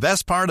 And the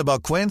best part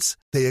about Quince,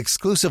 they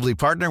exclusively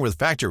partner with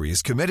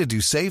factories committed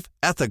to safe,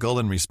 ethical,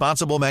 and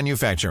responsible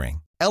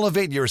manufacturing.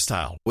 Elevate your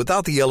style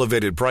without the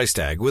elevated price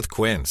tag with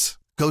Quince.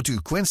 Go to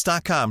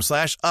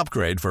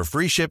quince.com/upgrade for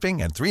free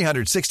shipping and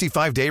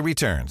 365-day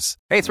returns.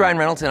 Hey, it's Ryan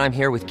Reynolds, and I'm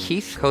here with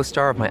Keith,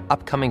 co-star of my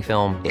upcoming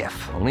film, If,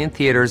 only in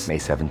theaters May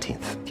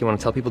 17th. Do you want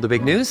to tell people the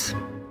big news?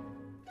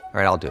 All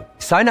right, I'll do it.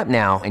 Sign up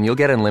now and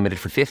you'll get unlimited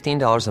for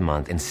 $15 a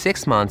month and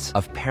 6 months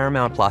of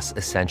Paramount Plus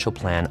Essential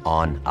Plan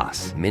on us.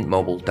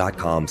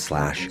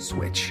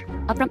 MintMobile.com/switch.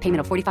 Upfront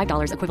payment of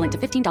 $45 equivalent to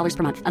 $15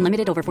 per month.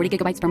 Unlimited over 40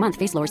 gigabytes per month.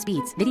 Face lower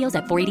speeds. Videos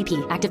at 480p.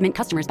 Active Mint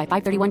customers by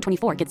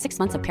 531.24 get 6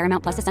 months of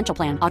Paramount Plus Essential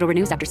Plan. Auto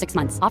renews after 6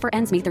 months. Offer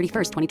ends May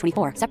 31st,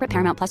 2024. Separate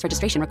Paramount Plus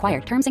registration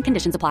required. Terms and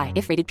conditions apply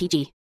if rated PG.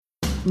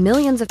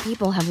 Millions of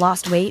people have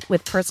lost weight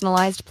with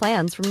personalized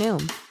plans from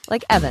Noom.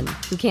 Like Evan,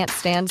 who can't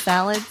stand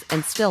salads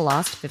and still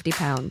lost 50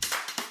 pounds.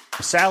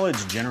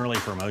 Salads generally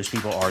for most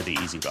people are the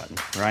easy button,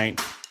 right?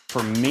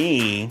 For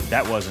me,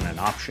 that wasn't an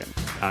option.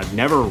 I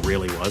never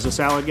really was a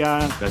salad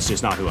guy. That's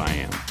just not who I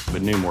am.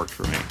 But Noom worked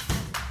for me.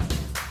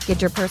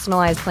 Get your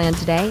personalized plan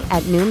today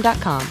at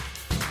Noom.com.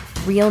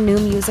 Real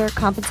Noom user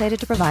compensated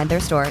to provide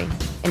their story.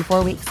 In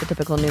 4 weeks, the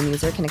typical Noom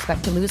user can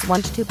expect to lose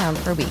 1 to 2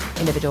 pounds per week.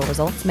 Individual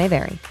results may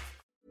vary.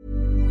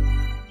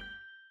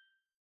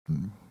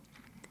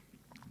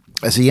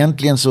 Alltså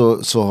egentligen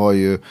så har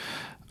ju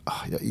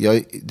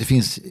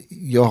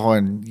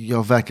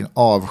jag verkligen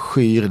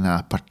avskyr när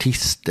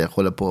partister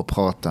håller på att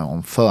prata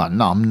om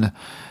förnamn.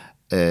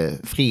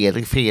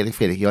 Fredrik.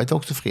 Jag heter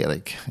också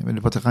Fredrik. Jag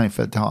vill prata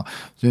Reinfeldt. Ja.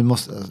 Du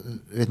måste,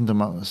 jag vet inte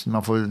om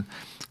man får,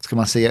 ska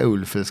man säga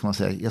Ulf eller ska man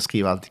säga, jag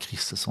skriver alltid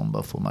Kristersson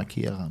bara för att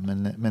markera.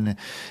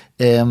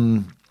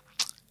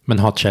 Men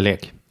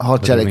hatkärlek.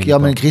 Ja,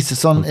 men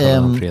Kristersson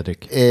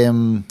Fredrik.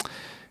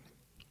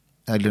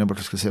 Jag glömde bort att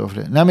jag skulle säga varför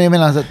det. Nej, men jag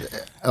menar att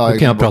då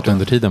kan jag prata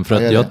under tiden för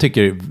att jag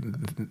tycker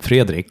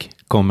Fredrik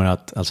kommer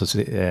att, alltså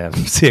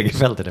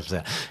Segerfeldt det vill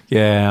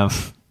säga,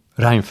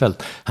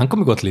 Reinfeldt, han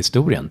kommer gå till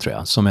historien tror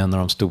jag som en av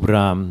de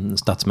stora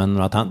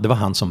statsmännen, att det var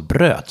han som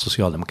bröt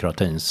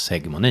socialdemokratins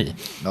hegemoni.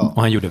 Ja.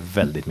 Och han gjorde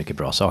väldigt mycket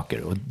bra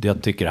saker och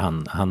jag tycker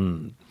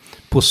han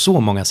på så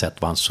många sätt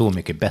var han så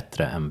mycket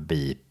bättre än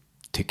vi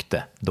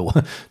tyckte då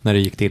när det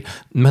gick till.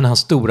 Men hans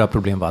stora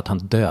problem var att han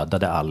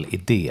dödade all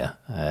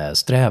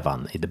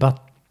idésträvan i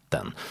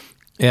debatten.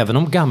 Även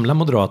om gamla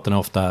moderaterna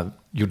ofta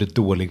gjorde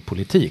dålig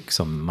politik,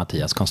 som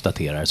Mattias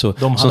konstaterar. Så,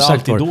 de hade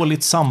alltid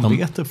dåligt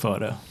samvete för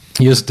det.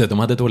 Just det, de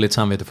hade dåligt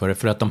samvete för det.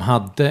 För att de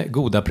hade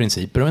goda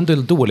principer och en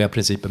del dåliga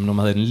principer. Men de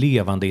hade en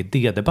levande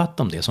idédebatt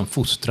om det som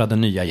fostrade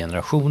nya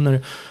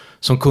generationer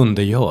som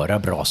kunde göra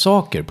bra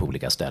saker på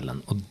olika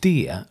ställen. Och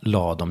det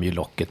la de ju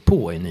locket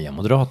på i Nya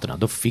Moderaterna.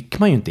 Då fick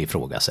man ju inte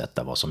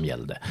ifrågasätta vad som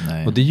gällde.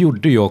 Nej. Och det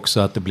gjorde ju också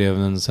att det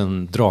blev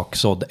en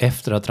draksådd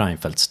efter att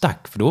Reinfeldt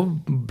stack. För då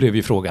blev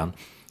ju frågan,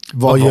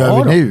 vad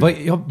gör vi nu?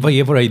 Vad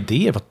är våra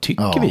idéer? Vad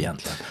tycker vi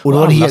egentligen?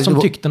 Och alla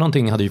som tyckte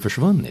någonting hade ju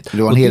försvunnit.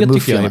 Och det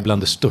tycker jag är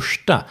bland det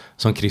största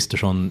som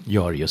Kristersson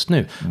gör just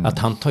nu. Att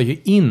han tar ju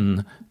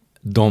in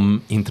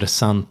de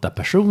intressanta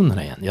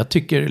personerna igen. Jag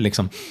tycker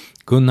liksom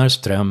Gunnar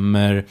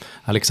Strömmer,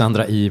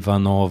 Alexandra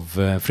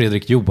Ivanov,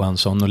 Fredrik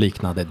Johansson och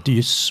liknande. Det är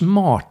ju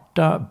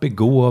smarta,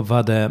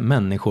 begåvade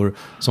människor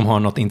som har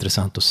något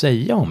intressant att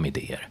säga om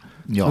idéer.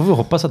 Ja. Och vi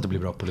hoppas att det blir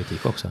bra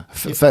politik också.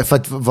 För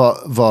att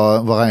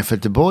vad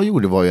Reinfeldt Borg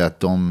gjorde var ju att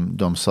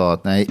de sa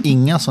att nej,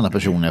 inga sådana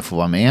personer får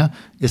vara med.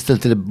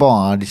 Istället är det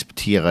bara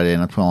disputerade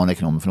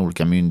nationalekonomer från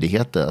olika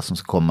myndigheter som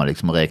ska komma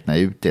liksom och räkna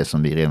ut det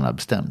som vi redan har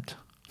bestämt.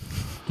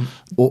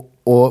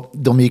 Och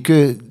de gick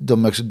ju...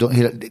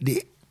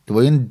 Det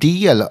var ju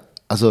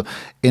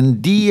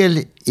en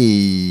del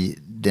i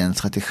den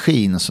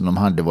strategin som de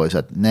hade var ju så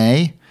att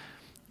nej,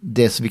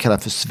 det som vi kallar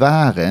för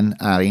sfären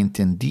är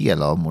inte en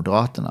del av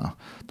Moderaterna.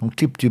 De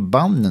klippte ju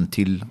banden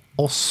till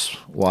oss.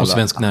 Och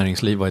svensk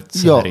näringsliv var ett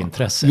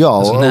särintresse. Ja,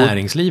 alltså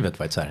näringslivet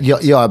var ett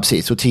särintresse. Ja,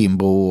 precis. Och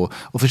Timbro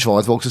och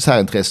försvaret var också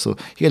särintresse. Och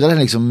hela den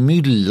liksom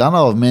myllan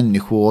av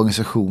människor,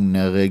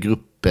 organisationer,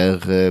 grupper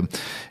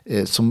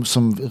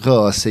som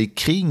rör sig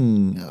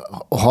kring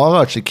och har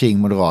rört sig kring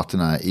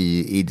Moderaterna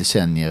i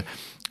decennier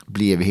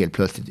blev helt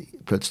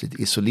plötsligt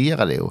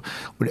isolerade.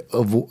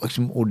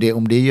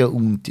 Om det gör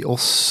ont i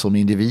oss som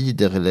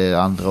individer eller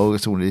andra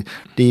organisationer,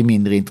 det är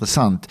mindre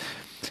intressant.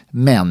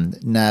 Men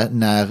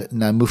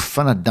när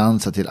muffarna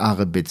dansar till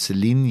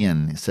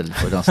arbetslinjen istället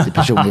för att dansa till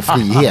personlig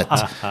frihet,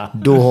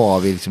 då har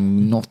vi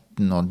liksom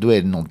då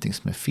är det någonting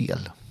som är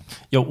fel.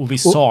 Ja, och vi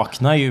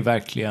saknar ju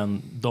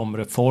verkligen de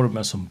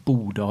reformer som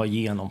borde ha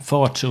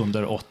genomförts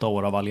under 8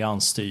 år av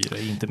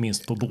alliansstyre, inte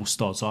minst på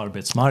bostads- och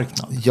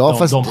arbetsmarknaden.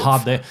 Ja,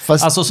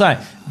 alltså så här,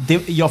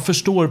 jag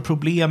förstår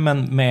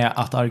problemen med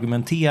att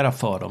argumentera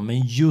för dem, men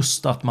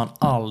just att man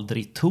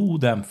aldrig tog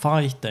den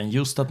fighten,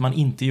 just att man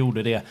inte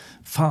gjorde det,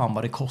 fan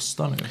vad det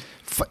kostar nu.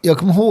 Jag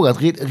kommer ihåg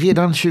att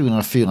redan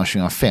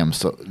 2004-2005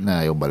 så när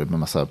jag jobbade med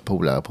massa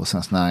polare på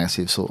Svenskt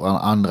Näringsliv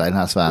och andra i den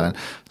här sfären,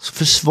 så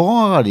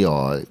försvarade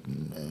jag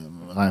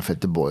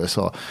Reinfeldt Borg och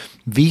sa,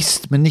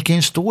 visst, men ni kan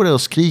ju stå där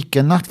och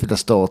skrika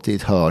nattväktarstat i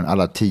ett hörn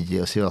alla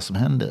 10 och se vad som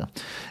händer.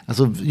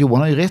 Alltså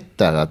Johan har ju rätt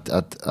där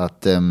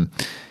att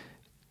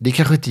det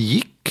kanske inte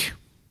gick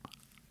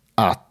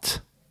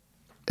att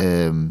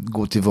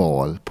gå till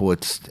val på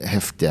ett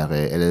häftigare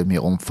eller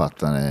mer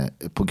omfattande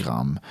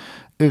program.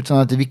 Utan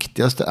att det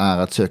viktigaste är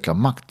att söka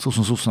makt, så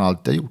som sossarna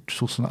alltid har gjort.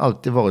 Sossarna har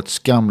alltid varit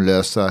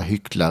skamlösa,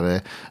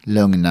 hycklare,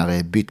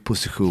 lögnare, bytt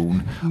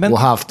position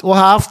och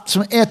haft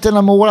som ett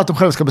enda mål att de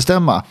själva ska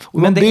bestämma. Och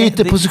men de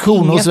byter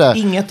position och sådär.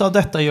 Inget av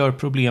detta gör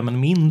problemen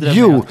mindre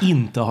med att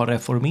inte ha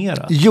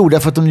reformerat. Jo,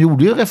 därför att de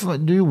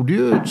gjorde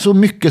ju så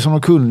mycket som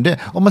de kunde.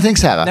 Om man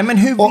tänker så här. Nej, men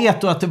hur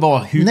vet du att det var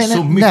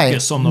så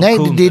mycket som de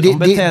kunde? De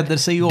betedde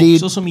sig ju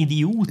också som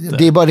idioter.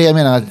 Det är bara det jag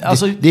menar.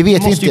 Alltså, det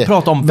vet vi måste ju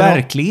prata om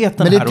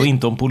verkligheten här och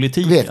inte om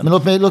politik.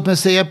 Men låt mig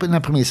säga på den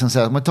här premissen så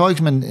här, man tar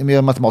liksom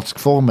en matematisk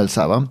formel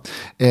så här, va?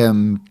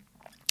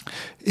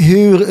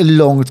 Hur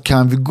långt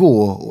kan vi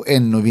gå och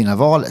ändå vinna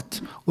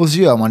valet? Och så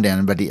gör man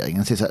den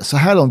värderingen. Så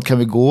här långt kan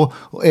vi gå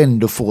och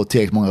ändå få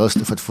tillräckligt många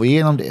röster för att få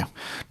igenom det.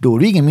 Då är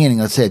det ingen mening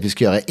att säga att vi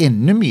ska göra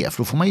ännu mer, för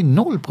då får man ju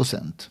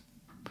 0%.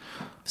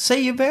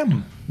 Säger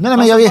vem? Nej,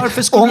 men jag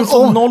varför skulle du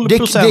få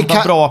 0%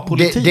 av bra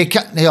politik?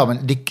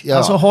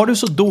 Alltså, har du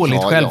så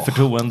dåligt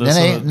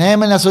självförtroende? Nej,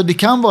 men alltså, det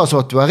kan vara så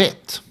att du har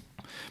rätt.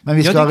 Men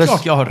vi ska det är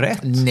klart jag har rätt.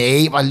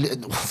 Nej,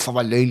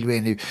 vad löjlig du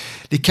är nu.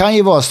 Det kan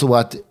ju vara så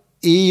att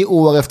i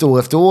år efter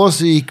år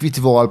så gick vi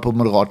till val på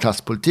moderat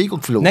klasspolitik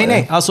och förlorade.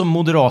 Nej, alltså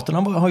Moderaterna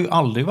har ju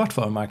aldrig varit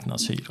för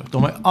marknadshyror.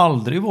 De har ju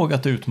aldrig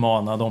vågat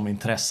utmana de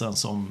intressen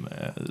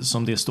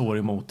som det står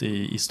emot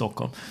i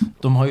Stockholm.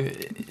 De har ju...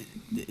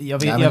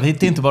 Jag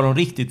vet inte vad de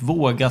riktigt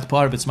vågat på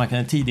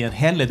arbetsmarknaden tidigare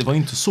heller. Det var ju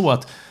inte så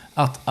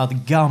att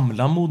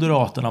gamla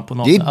Moderaterna på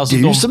något sätt... Det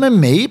är du som är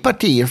med i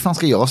partiet. Hur fan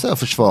ska jag säga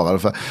försvara det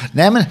för?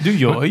 Nej, men, du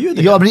gör ju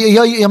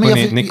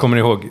det. Ni kommer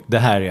ihåg, det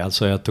här är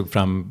alltså, jag tog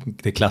fram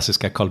det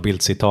klassiska Carl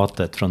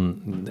Bildt-citatet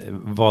från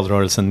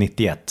valrörelsen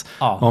 91.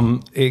 Ja.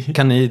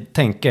 Kan ni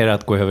tänka er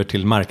att gå över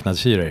till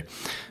marknadshyror?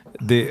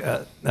 Det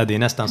är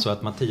nästan så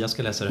att Mattias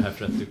ska läsa det här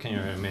för att du kan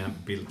göra det med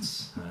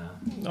Bildts...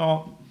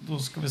 Ja, då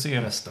ska vi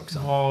se rest också.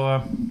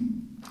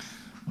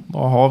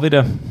 Vad har vi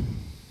det?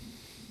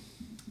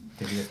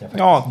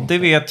 Det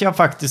vet jag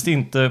faktiskt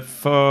inte,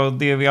 för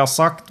det vi har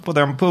sagt på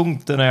den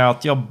punkten är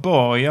att jag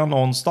börjar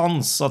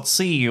någonstans att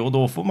se, och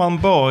då får man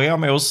börja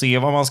med att se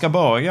vad man ska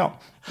börja,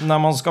 när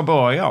man ska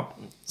börja.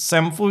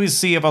 Sen får vi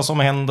se vad som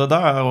händer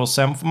där, och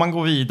sen får man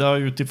gå vidare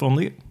utifrån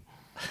det.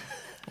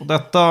 Och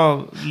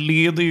detta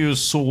leder ju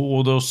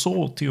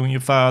så till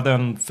ungefär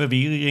den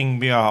förvirring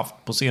vi har haft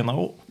på senare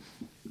år.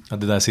 Ja,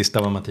 det där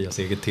sista var Mattias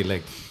eget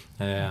tillägg.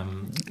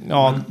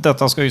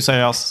 Detta ska ju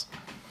sägas.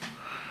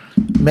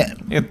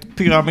 Men ett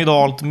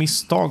pyramidalt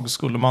misstag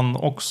skulle man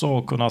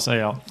också kunna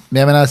säga. Men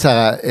jag menar så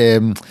här,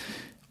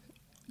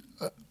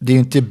 det är ju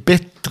inte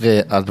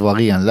bättre att vara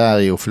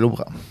renlärig och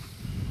förlora.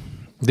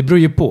 Det beror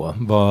ju på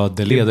vad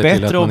det leder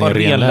till att man är renlärig.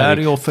 Det är bättre att vara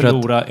renlärig och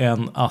förlora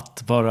än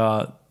att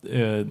vara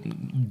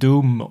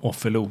dum och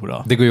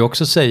förlora. Det går ju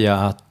också att säga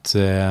att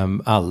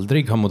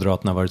aldrig har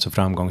Moderaterna varit så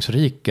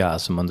framgångsrika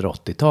som under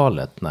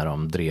 80-talet när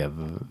de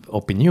drev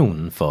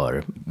opinion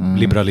för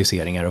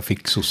liberaliseringar och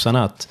fick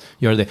sossarna att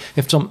göra det.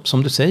 Eftersom,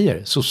 som du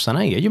säger,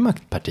 sossarna är ju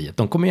maktpartiet.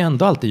 De kommer ju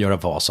ändå alltid göra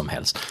vad som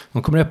helst.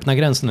 De kommer öppna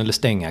gränserna eller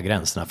stänga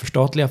gränserna,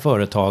 förstatliga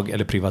företag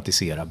eller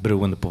privatisera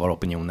beroende på var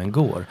opinionen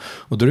går.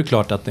 Och då är det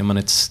klart att är man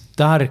ett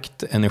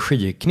starkt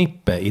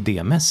energiknippe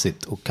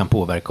idémässigt och kan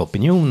påverka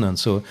opinionen,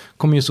 så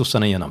kommer ju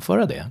sossarna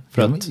genomföra det.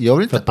 Jag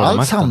vill inte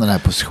alls hamna i den här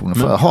positionen,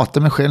 för jag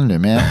hatar mig själv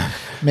nu.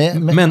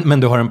 Men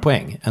du har en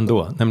poäng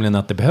ändå, nämligen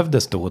att det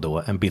behövdes då och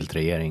då en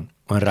Bildt-regering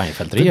och en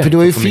Reinfeldt-regering. För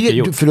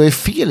det var ju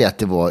fel att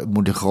det var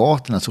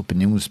Moderaternas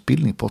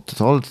opinionsbildning på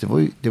 80-talet.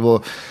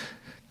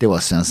 Det var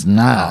Svenskt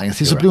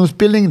Näringslivs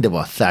opinionsbildning, det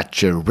var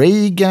Thatcher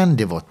Reagan,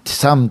 det var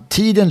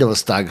samtiden, det var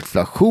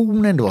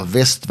stagflationen, det var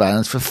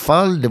västvärldens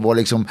förfall, det var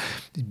liksom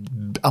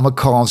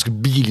amerikansk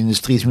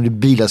bilindustri som gjorde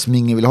bilar som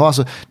ingen vill ha.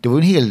 Alltså, det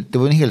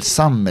var en hel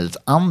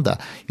samhällsanda.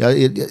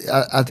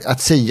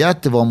 Att säga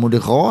att det var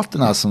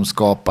Moderaterna som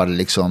skapade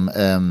liksom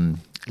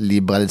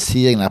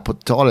liberaliseringarna på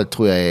talet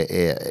tror jag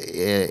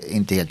är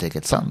inte helt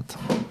enkelt sant.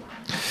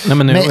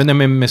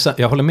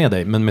 Jag håller med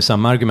dig, men med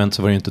samma argument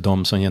så var det inte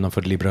de som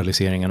genomförde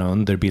liberaliseringarna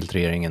under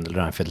Bildt-regeringen eller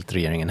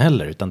Reinfeldt-regeringen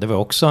heller, utan det var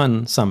också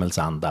en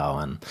samhällsanda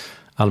och en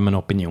allmän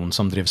opinion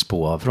som drevs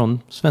på från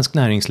svensk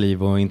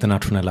näringsliv och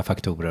internationella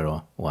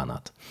faktorer och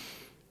annat.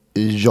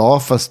 Ja,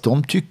 fast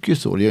de tycker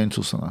så, det gör inte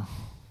sossarna.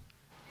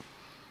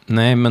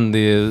 Nej, men det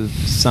är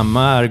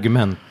samma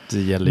argument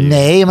gäller ju.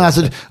 Nej, men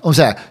alltså, om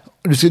så här,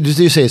 du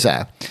säger så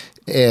här,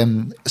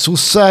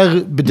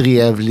 sossar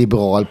bedrev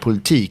liberal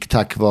politik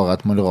tack vare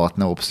att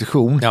Moderaterna var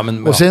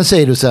opposition. Och sen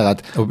säger du så här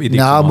att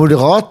när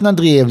Moderaterna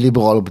drev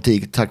liberal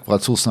politik tack vare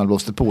att sossarna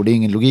blåste på. Det är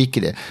ingen logik i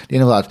det. Det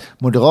är att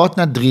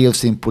Moderaterna drev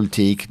sin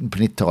politik på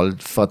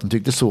 90-talet för att de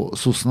tyckte så.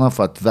 Sossarna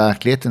för att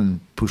verkligheten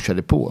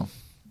pushade på.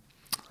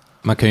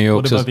 Man kan ju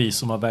också... Och det var vi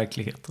som var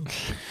verkligheten.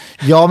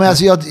 Ja, men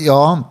alltså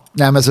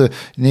Nej, men så,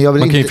 jag vill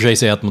Man kan ju inte... för sig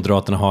säga att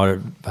Moderaterna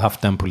har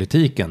haft den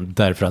politiken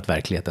därför att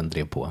verkligheten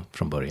drev på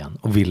från början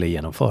och ville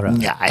genomföra.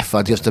 Nej, för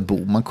att Gösta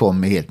Bohman kom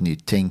med helt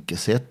nytt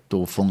tänkesätt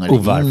och fångade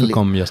Och varför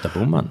kom Gösta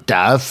Bohman?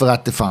 Därför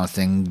att det fanns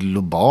en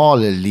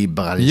global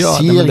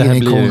liberalisering i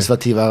den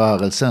konservativa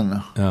rörelsen.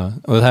 Ja,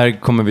 och här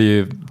kommer vi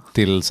ju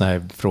till så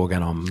här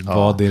frågan om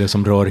vad är det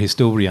som rör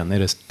historien? Är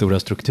det stora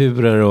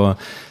strukturer och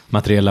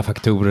materiella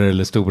faktorer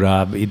eller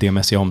stora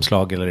idémässiga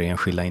omslag eller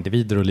enskilda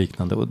individer och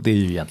liknande? Och det är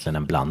ju egentligen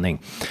en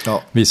blandning,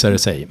 visar det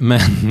sig.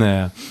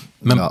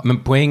 Men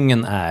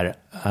poängen är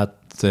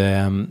att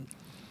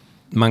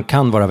man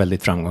kan vara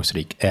väldigt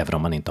framgångsrik även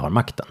om man inte har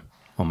makten.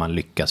 Om man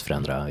lyckas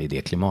förändra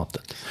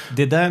idéklimatet.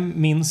 Det där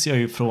minns jag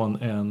ju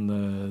från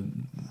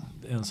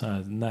en sån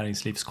här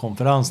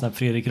näringslivskonferens när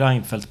Fredrik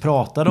Reinfeldt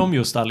pratade om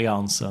just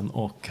alliansen,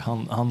 och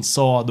han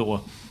sa då: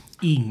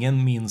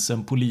 ingen minns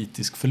en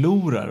politisk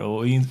förlorare,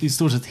 och i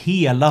stort sett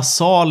hela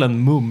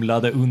salen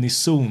mumlade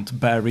unisont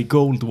Barry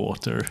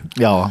Goldwater.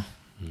 Ja.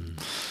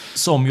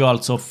 Som ju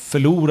alltså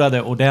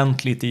förlorade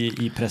ordentligt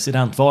i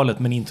presidentvalet,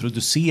 men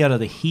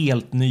introducerade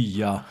helt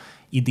nya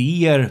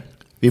idéer.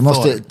 Vi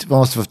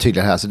måste få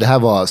tydliga här. Så det här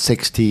var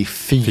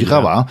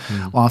 64, va?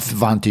 Och han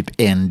vann typ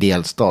en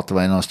delstat. Det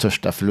var en av de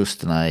största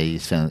förlusterna i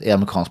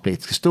amerikansk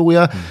politisk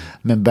historia.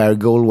 Men Barry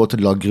Goldwater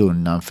la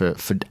grunden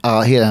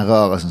för hela den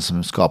rörelsen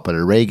som skapade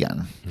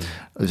Reagan.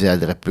 Det vill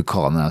säga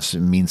republikanernas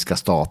minska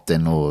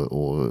staten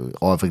och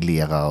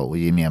avreglera och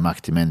ge mer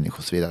makt till människor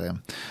och så vidare.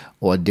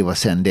 Och det var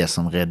sen det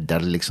som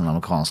räddade liksom den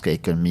amerikanska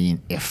ekonomin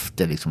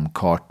efter liksom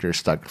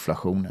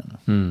Carter-stagflationen.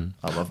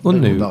 Och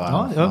nu,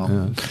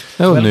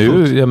 och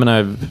nu, jag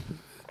menar,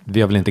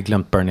 vi har väl inte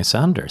glömt Bernie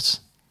Sanders.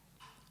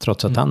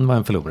 Trots att han var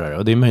en förlorare.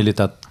 Och det är möjligt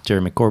att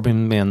Jeremy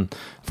Corbyn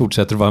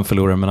fortsätter att vara en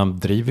förlorare, men han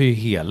driver ju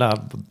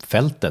hela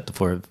fältet och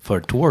för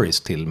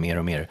Tories till mer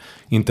och mer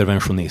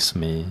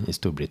interventionism i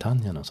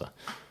Storbritannien och så.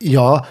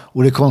 Ja,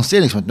 och det konstiga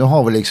är liksom att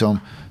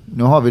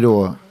nu har vi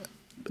då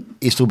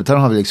i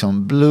Storbritannien har vi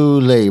liksom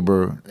Blue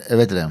Labour, jag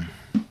vet inte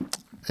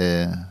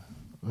det.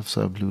 Varför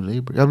sa jag Blue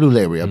Labour? Ja,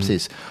 Blue Labour, ja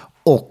precis.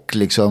 Och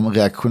liksom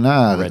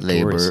reaktionär Red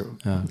Labour.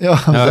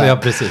 Ja,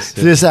 precis.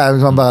 Så det är så här,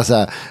 man bara så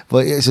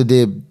här, så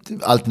det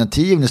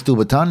alternativen i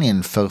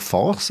Storbritannien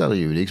förfasar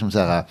ju liksom så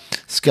här,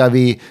 ska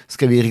vi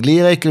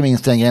reglera ekonomin,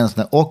 stänga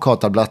gränserna och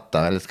hata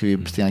blattar, eller ska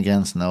vi stänga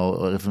gränserna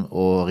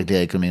och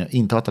reglera ekonomin och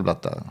inte hata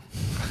blattar?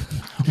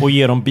 Och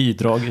ge dem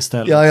bidrag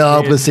istället.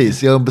 Ja,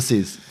 precis.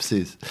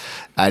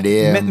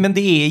 Nej, men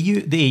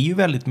det är ju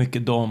väldigt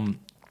mycket de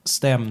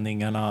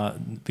stämningarna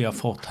vi har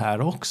fått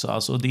här också.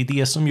 Alltså det är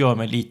det som gör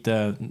mig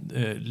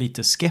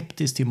lite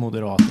skeptisk till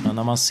Moderaterna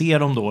när man ser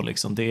dem då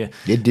liksom. Det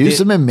är du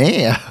som är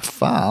med,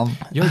 fan.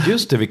 Ja,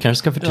 just det. Vi kanske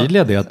ska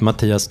förtydliga det att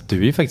Mattias, du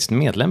är ju faktiskt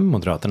medlem i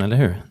Moderaterna, eller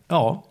hur?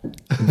 Ja.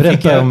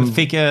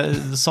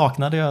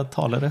 Saknade jag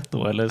talerätt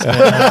då? Eller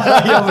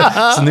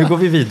så nu går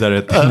vi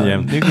vidare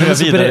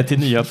till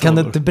nya frågor. Kan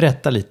du inte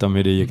berätta lite om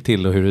hur det gick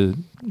till och hur du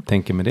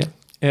tänker med det?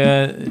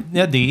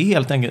 Ja, det är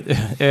helt enkelt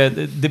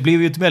det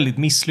blev ju ett väldigt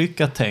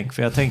misslyckat tänk,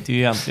 för jag tänkte ju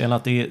egentligen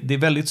att det är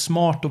väldigt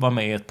smart att vara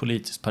med i ett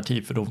politiskt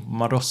parti, för då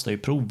man röstar i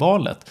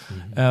provvalet.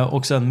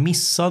 Och sen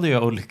missade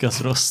jag att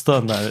lyckas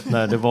rösta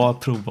när det var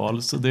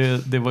provval, så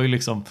det var ju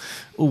liksom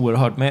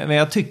oerhört, men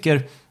jag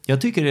tycker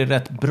det är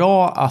rätt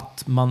bra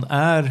att man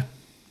är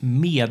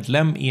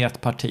medlem i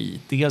ett parti,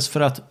 dels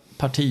för att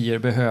partier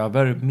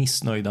behöver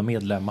missnöjda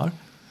medlemmar.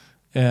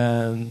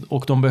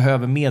 Och de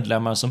behöver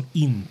medlemmar som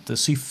inte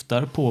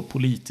syftar på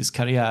politisk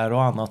karriär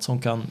och annat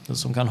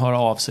som kan höra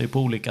av sig på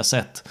olika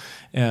sätt.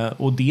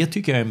 Och det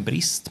tycker jag är en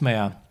brist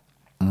med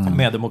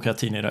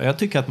demokratin idag. Jag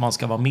tycker att man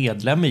ska vara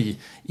medlem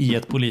i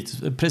ett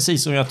politiskt...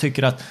 Precis som jag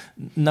tycker att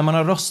när man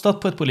har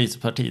röstat på ett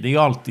politiskt parti, det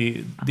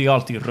är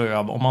alltid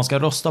röv. Om man ska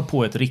rösta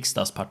på ett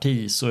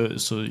riksdagsparti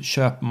så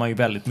köper man ju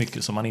väldigt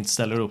mycket som man inte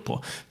ställer upp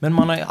på. Men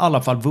man har i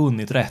alla fall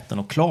vunnit rätten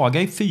att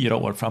klaga i 4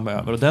 år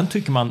framöver. Och den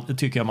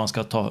tycker jag man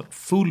ska ta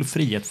full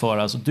frihet för.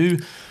 Alltså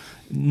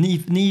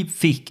ni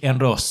fick en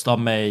röst av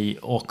mig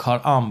och har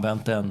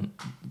använt den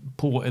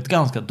på ett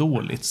ganska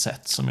dåligt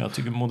sätt som jag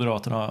tycker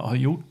Moderaterna har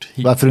gjort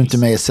hittills. Varför är du inte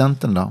med i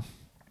Centern då?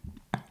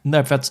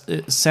 Därför att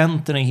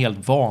Centern är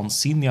helt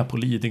vansinniga på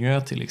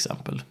Lidingö till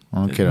exempel.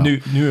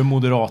 Okay, nu är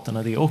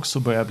Moderaterna det också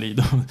börjar bli.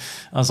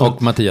 Alltså,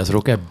 och Mattias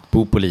råkar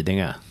bo på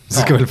Lidingö. Det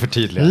ska väl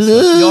förtydligas.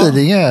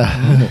 Lidingö!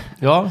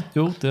 Ja,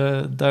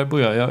 där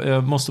bor jag.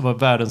 Jag måste vara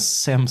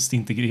världens sämst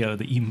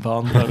integrerade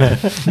invandrare.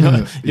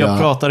 Jag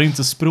pratar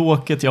inte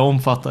språket, jag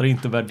omfattar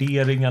inte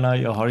värderingarna,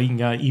 jag har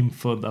inga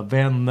infödda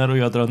vänner och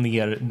jag drar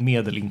ner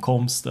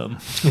medelinkomsten.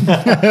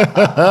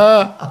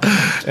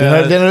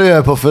 Den har du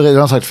gjort på förut,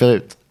 har sagt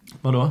förut.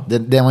 Vadå?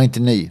 Den var inte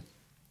ny.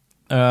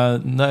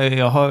 Nej,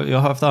 jag har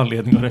haft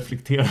anledning att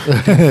reflektera.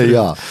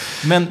 Ja.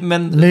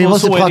 Men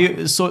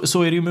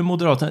så är det ju med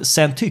Moderaterna.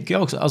 Sen tycker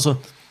jag också, alltså,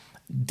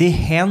 det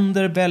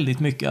händer väldigt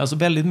mycket, alltså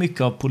väldigt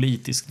mycket av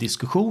politisk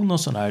diskussion och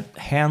sånt här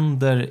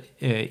händer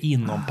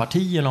inom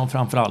partierna och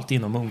framförallt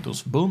inom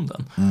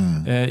ungdomsförbunden.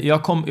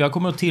 Jag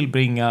kommer att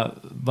tillbringa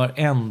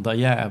varenda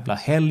jävla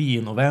helg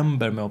i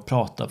november med att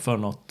prata för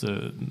något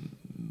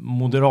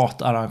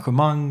moderat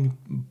arrangemang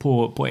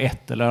på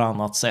ett eller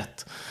annat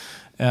sätt.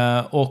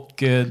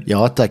 Jag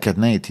har tackat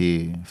nej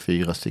till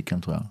 4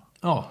 stycken, tror jag.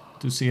 Ja,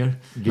 du ser.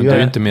 Men du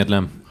är inte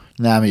medlem.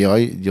 Nej, men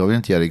jag vill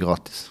inte göra det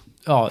gratis.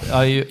 Ja,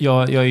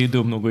 jag är ju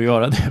dum nog att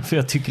göra det. För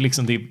jag tycker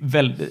liksom det är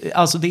väldigt...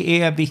 Alltså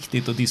det är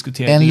viktigt att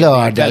diskutera. En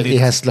lördag i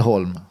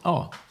Hässleholm.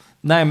 Ja.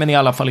 Nej, men i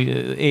alla fall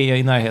är jag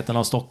i närheten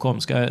av Stockholm.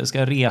 Ska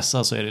jag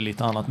resa så är det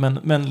lite annat.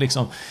 Men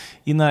liksom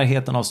i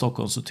närheten av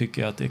Stockholm så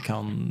tycker jag att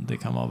det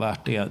kan vara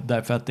värt det.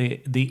 Därför att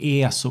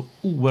det är så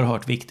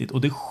oerhört viktigt.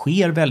 Och det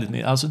sker väldigt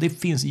mycket. Alltså det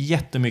finns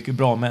jättemycket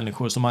bra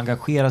människor som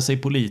engagerar sig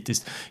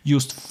politiskt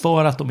just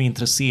för att de är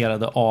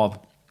intresserade av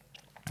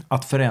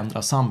att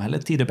förändra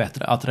samhället till det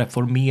bättre. Att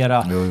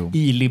reformera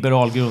i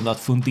liberal grund. Att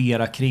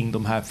fundera kring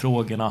de här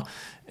frågorna.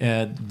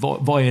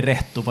 Vad är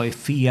rätt och vad är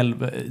fel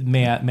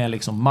med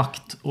liksom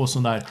makt och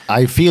sånt där.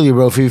 I feel you,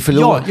 bro, för vi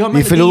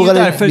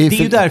förlorade. Det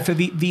är ju därför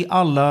vi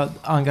alla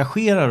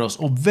engagerar oss,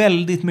 och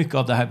väldigt mycket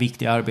av det här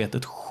viktiga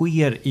arbetet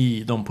sker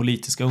i de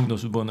politiska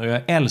ungdomsförbunden. Och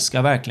jag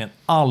älskar verkligen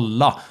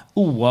alla,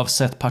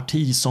 oavsett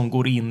parti, som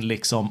går in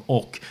liksom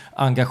och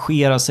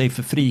engagerar sig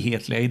för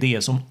frihetliga idéer,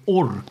 som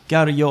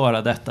orkar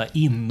göra detta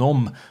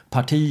inom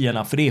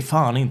partierna, för det är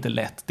fan inte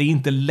lätt. Det är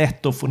inte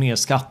lätt att få ner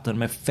skatten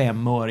med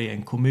 5 öre i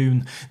en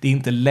kommun. Det är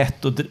inte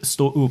lätt att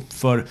stå upp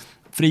för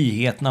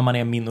frihet när man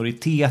är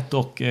minoritet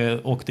och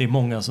det är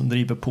många som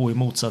driver på i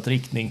motsatt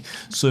riktning.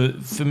 Så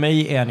för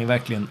mig är ni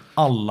verkligen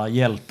alla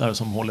hjältar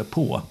som håller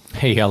på.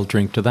 Hey, I'll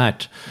drink to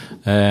that.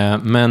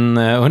 Men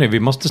hörni, vi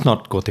måste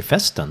snart gå till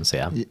festen,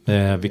 ser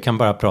jag. Vi kan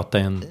bara prata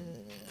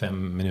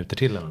 5 minuter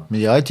till eller något.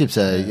 Men jag är typ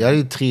så här, jag har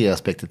ju 3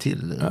 aspekter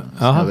till.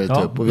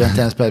 Och vi har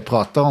inte ens börjat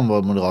prata om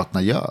vad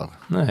Moderaterna gör.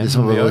 Nej, det är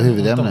som vår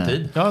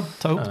huvudämne. Ja,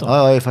 ta upp dem.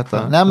 Ja, jag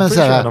fattar. Nej, men så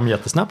så här, dem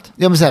jättesnabbt.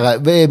 Ja, men så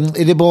här,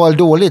 är det bra eller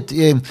dåligt?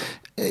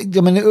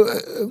 Ja, men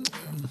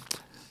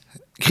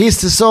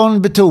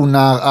Kristersson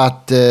betonar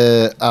att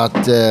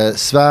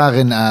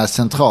sfären är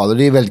central, och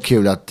det är väldigt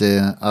kul att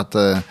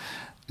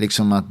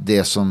liksom att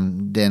det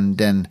som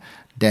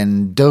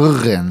den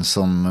dörren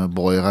som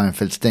Borg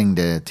Reinfeldt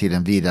stängde till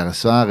den vidare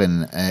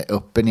sfären är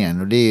öppen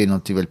igen, och det är ju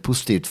något väldigt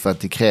positivt, för att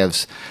det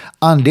krävs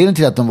anledningen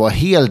till att de var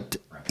helt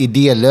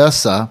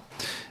idélösa,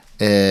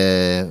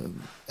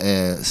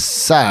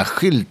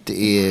 särskilt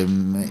i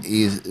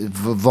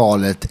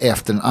valet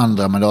efter den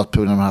andra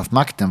mandatperioden de haft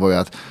makten, var ju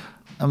att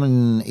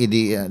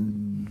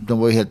de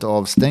var ju helt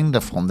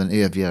avstängda från den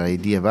övriga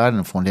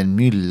idévärlden, från den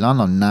myllan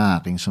av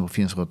näring som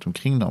finns runt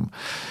omkring dem.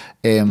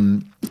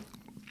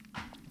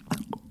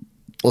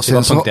 Och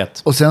sen så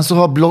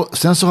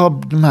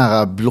har de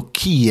här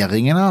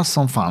blockeringarna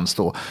som fanns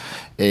då,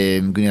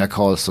 Gunilla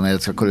Carlsson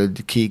älskar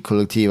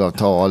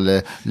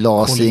kollektivavtal,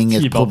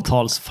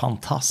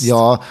 kollektivavtalsfantast.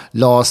 Ja,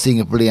 las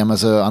inget problem.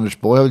 Alltså,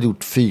 Anders Borg har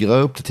gjort 4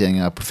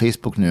 uppdateringar på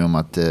Facebook nu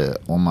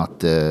om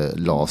att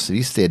las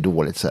visst är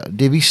dåligt. Så här.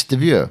 Det visste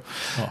vi ju.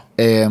 Ja.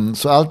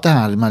 Så allt det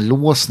här, de här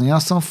låsningar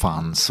som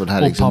fanns. Och, det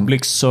här, och liksom,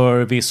 public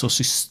service och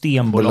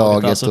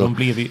Systembolaget. Alltså, de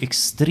blev ju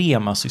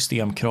extrema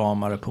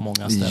systemkramare på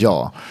många ställen.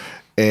 Ja.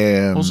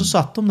 Och så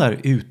satt de där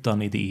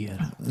utan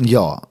idéer.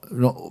 Ja,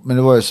 men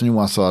det var ju som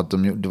Johan sa, att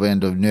det var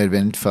ändå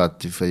nödvändigt för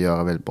att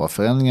göra väldigt bra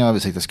förändringar. Vi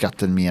sänkte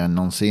skatten mer än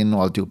någonsin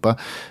och alltihopa.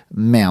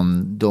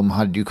 Men de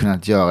hade ju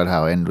kunnat göra det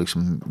här och ändå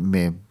liksom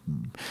med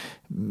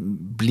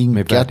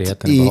blinkat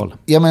i,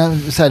 ja,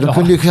 men så här, de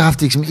kunde ju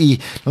haft liksom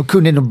de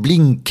kunde ändå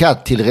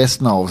blinkat till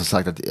resten av oss och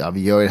sagt att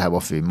vi gör det här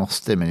bara för vi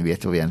måste, men vi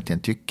vet vad vi egentligen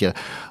tycker.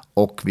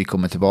 Och vi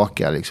kommer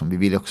tillbaka, liksom. Vi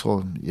vill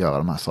också göra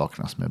de här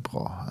sakerna som är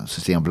bra.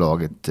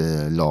 Systembolaget,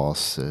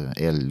 LAS,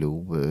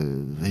 LO,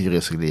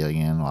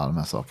 hyresregleringen och alla de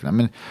här sakerna.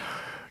 Men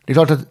det är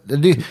klart att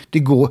det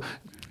går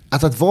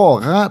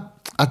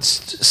att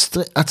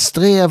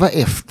sträva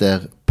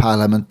efter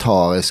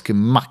parlamentarisk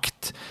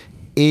makt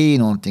är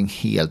någonting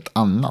helt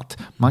annat.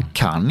 Man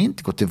kan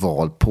inte gå till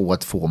val på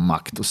att få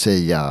makt och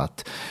säga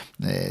att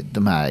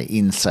de här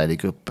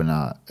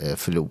insidergrupperna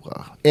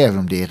förlorar. Även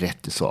om det är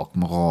rätt i sak,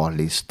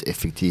 moraliskt,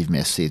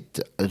 effektivmässigt,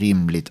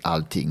 rimligt,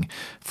 allting.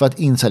 För att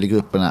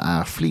insidergrupperna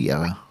är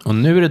fler. Och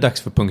nu är det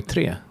dags för punkt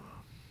 3.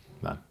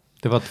 Va?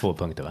 Det var 2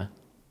 punkter, va?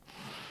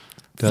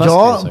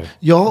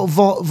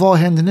 Vad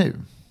händer nu?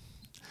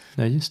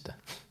 Ja, just det.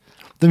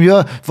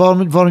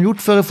 Vad har de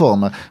gjort för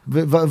reformer?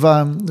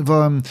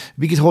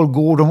 Vilket håll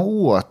går de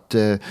åt?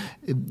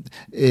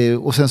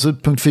 Och sen så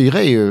punkt 4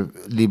 är ju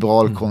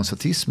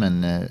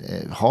liberalkonservatismen.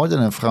 Har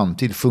den en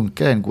framtid?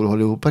 Funkar den? Går det att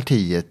hålla ihop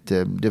partiet?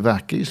 Det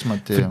verkar ju som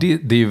att... För det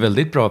är ju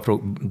väldigt bra,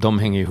 de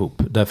hänger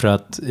ihop. Därför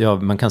att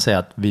man kan säga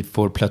att vi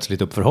får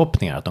plötsligt upp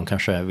förhoppningar att de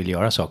kanske vill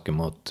göra saker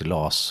mot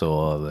LAS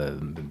och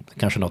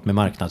kanske något med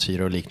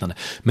marknadshyror och liknande.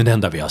 Men det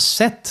enda vi har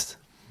sett,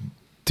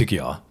 tycker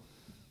jag,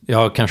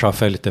 jag kanske har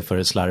följt det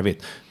för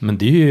slarvigt, men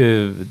det är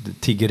ju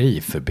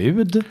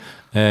tiggeriförbud.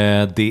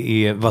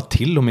 Det var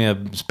till och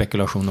med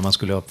spekulation om man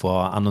skulle få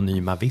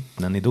anonyma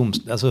vittnen i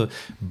domstol. Alltså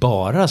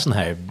bara såna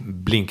här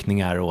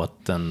blinkningar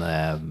åt den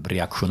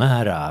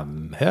reaktionära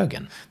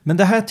högen. Men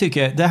det här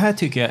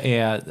tycker jag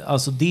är,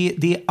 alltså det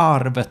är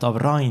arvet av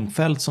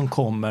Reinfeldt som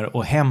kommer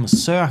och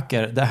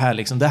hemsöker det här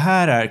liksom. Det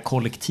här är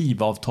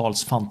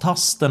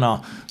kollektivavtalsfantasterna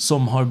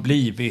som har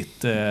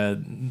blivit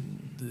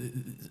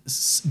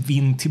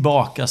vinn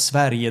tillbaka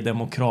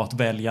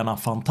Sverigedemokratväljarna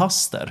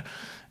fantaster.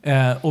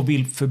 Och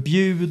vill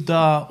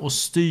förbjuda och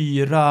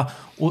styra,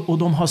 och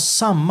de har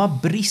samma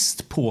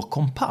brist på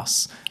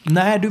kompass.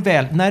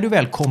 När du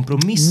väl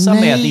kompromissar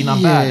med dina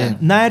värden,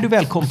 när du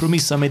väl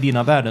kompromissar med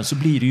dina värden, så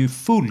blir det ju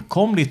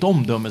fullkomligt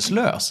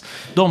omdömeslös.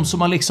 De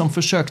som har liksom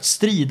försökt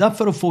strida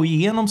för att få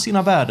igenom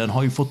sina värden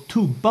har ju fått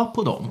tubba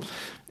på dem.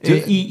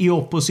 I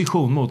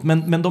opposition mot,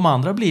 men de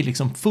andra blir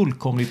liksom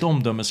fullkomligt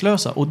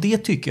omdömeslösa, och det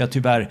tycker jag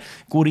tyvärr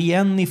går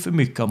igen i för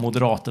mycket av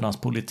Moderaternas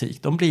politik.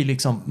 De blir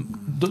liksom,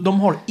 de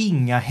har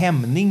inga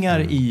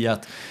hämningar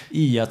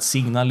i att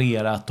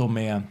signalera att de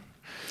är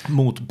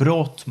mot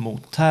brott,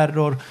 mot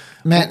terror.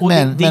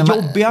 Det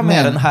jobbiga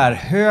med den här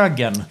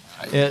högen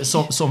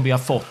som vi har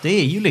fått,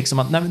 det är ju liksom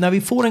att när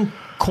vi får en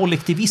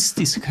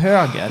kollektivistisk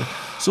höger,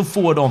 så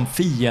får de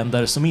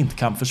fiender som inte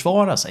kan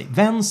försvara sig.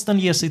 Vänstern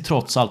ger sig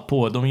trots allt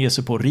på, de ger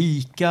sig på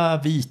rika,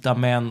 vita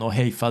män och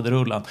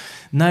hejfaderullan.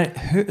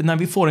 När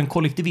vi får en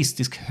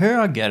kollektivistisk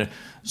höger,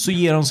 så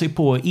ger de sig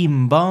på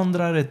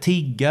invandrare,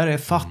 tiggare,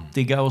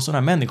 fattiga och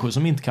sådana människor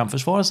som inte kan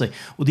försvara sig.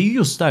 Och det är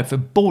just därför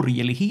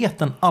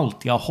borgerligheten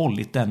alltid har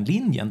hållit den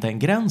linjen, den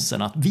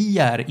gränsen, att vi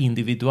är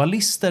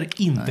individualister,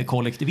 inte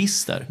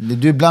kollektivister.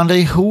 Du blandar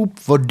ihop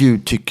vad du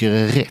tycker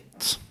är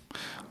rätt,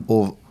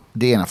 och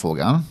det är ena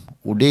frågan.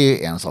 Och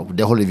det är en sak,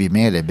 det håller vi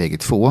med dig bägge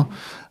två,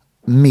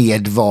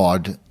 med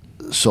vad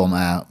som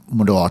är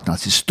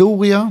Moderaternas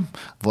historia,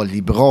 vad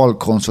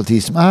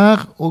liberalkonservatism är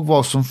och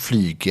vad som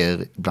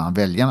flyger bland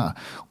väljarna.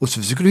 Och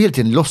så försöker du hela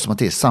tiden låtsas som att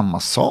det är samma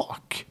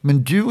sak.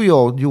 Men du och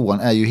jag, Johan,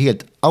 är ju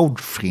helt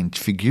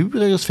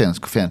outfrint-figurer i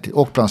svensk offentlighet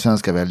och bland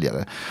svenska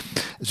väljare.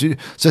 Så det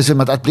är som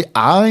att bli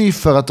arg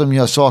för att de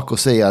gör saker och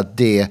säger att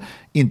det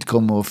inte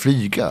kommer att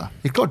flyga.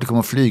 Det är klart det kommer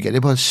att flyga, det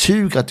är bara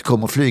sug att det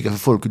kommer att flyga, för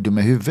folk är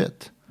dumma i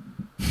huvudet.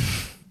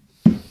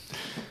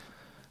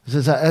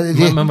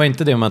 Men var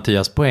inte det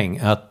Mattias poäng?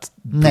 Att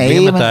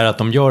problemet är att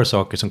de gör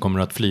saker som kommer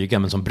att flyga,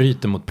 men som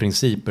bryter mot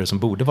principer som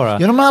borde vara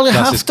de har aldrig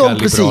haft de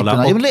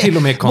principerna. Och till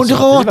och med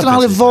konservativa. Moderaterna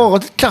har aldrig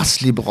varit ett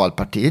klassliberalt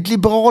parti. Ett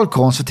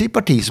liberalkonservativt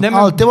parti som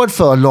alltid varit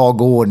för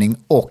lag och ordning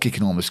och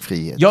ekonomisk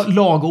frihet. Ja,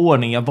 lag och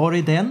ordning, var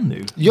är den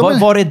nu?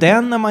 Var är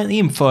den när man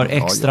inför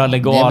extra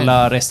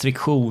legala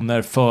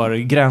restriktioner för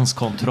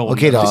gränskontroll?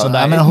 Okej då.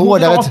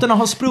 Moderaterna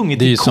har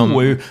sprungit i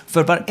KU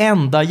för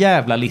varenda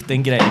jävla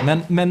liten grej.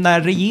 Men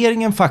när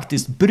regeringen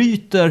faktiskt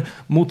bryter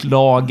mot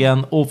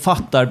lagen och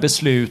fattar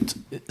beslut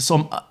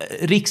som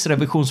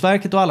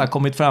Riksrevisionsverket och alla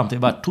kommit fram till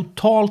var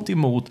totalt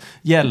emot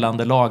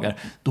gällande lagar,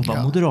 då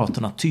var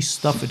Moderaterna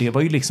tysta, för det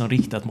var ju liksom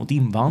riktat mot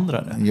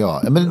invandrare.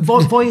 Ja, men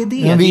vad är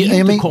det? Det är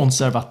ju inte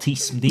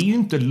konservatism, det är ju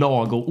inte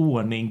lag och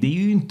ordning, det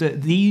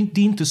är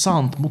inte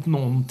sant mot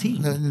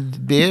någonting.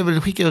 Det är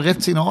väl skicka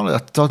rätt signaler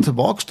att ta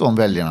tillbaka de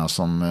väljarna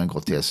som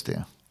gått till SD.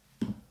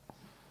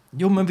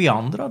 Jo, men vi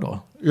andra då?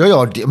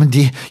 Men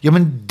det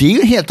är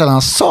ju en helt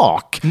annan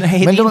sak.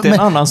 Nej, det är inte en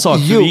annan sak.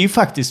 För vi är ju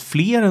faktiskt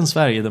fler än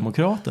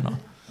Sverigedemokraterna.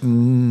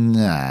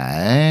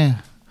 Nej.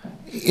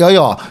 De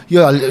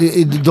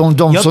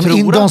som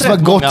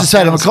har gått till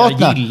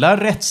Sverigedemokraterna gillar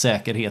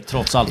rättssäkerhet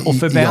trots allt och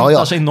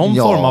förväntar sig någon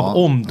form av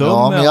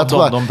omdöme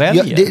av de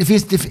väljer.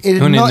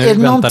 Är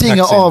det någonting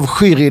jag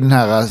avskyr i den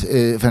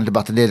här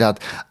debatten, det är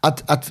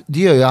att det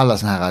gör ju alla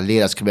såna här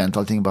ledarskribenter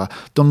och allting bara.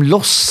 De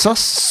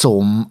låtsas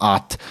som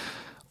att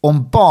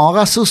om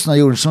bara sossarna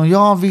gjorde som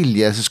jag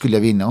ville så skulle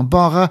jag vinna. Om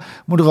bara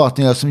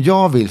Moderaterna gör som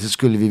jag vill så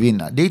skulle vi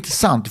vinna. Det är inte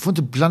sant. Du får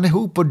inte blanda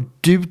ihop vad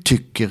du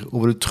tycker och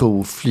vad du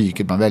tror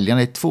flyger bland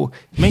väljarna. Det är två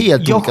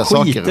helt olika saker.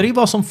 Jag skiter i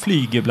vad som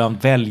flyger bland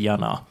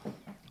väljarna.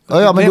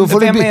 Ja, men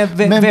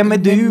vem är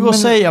du att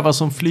säga vad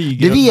som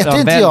flyger? Det vet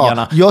inte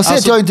väljarna. Jag säger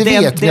att jag inte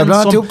vet. Jag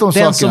blandar ihop de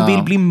sakerna. Den som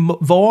vill bli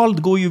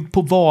vald går ju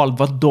på val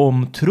vad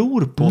de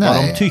tror på, vad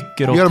de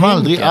tycker och gör de tänker.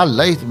 Aldrig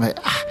alla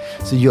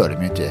så gör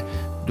de ju inte.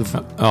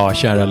 Ja,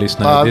 kära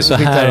lyssnare, det är så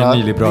här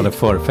nyliberaler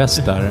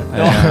förfestar.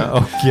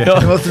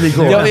 Nu måste vi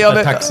gå.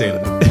 Taxi.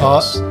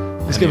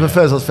 Vi ska på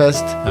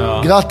födelsedagsfest.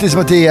 Grattis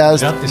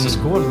Mattias. Grattis och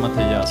skål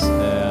Mattias.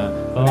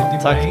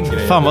 Tack.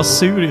 Fan vad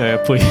sur jag är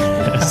på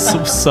er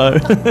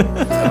sossar.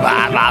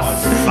 Vad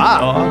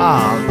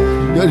fan?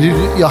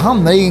 Jag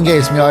hamnar i en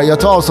grej som jag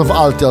tar avstånd för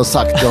allt jag har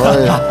sagt.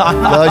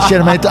 Jag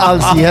känner mig inte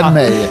alls igen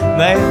mig.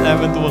 Nej,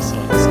 men då så.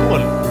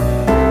 Skål.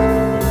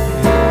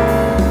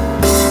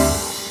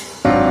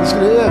 Du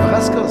skulle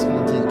överraska oss med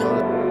någonting.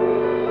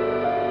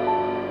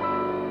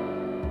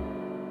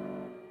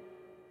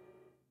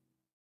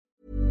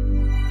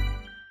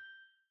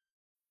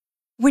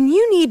 When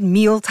you need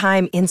need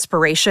mealtime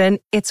inspiration,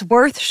 it's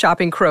worth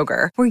shopping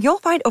Kroger, where you'll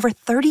find over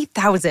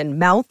 30,000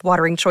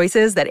 mouth-watering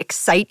choices that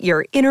excite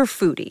your inner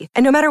foodie.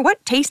 And no matter what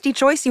tasty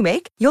choice you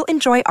make, you'll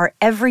enjoy our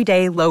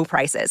everyday low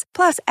prices,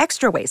 plus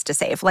extra ways to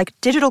save, like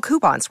digital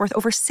coupons worth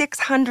over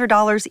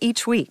 $600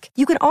 each week.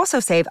 You can also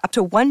save up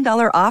to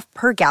 $1 off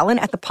per gallon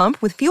at the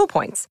pump with fuel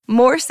points.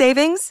 More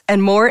savings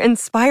and more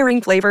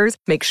inspiring flavors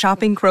make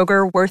shopping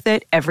Kroger worth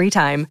it every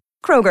time.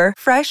 Kroger,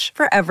 fresh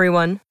for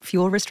everyone.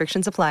 Fuel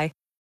restrictions apply.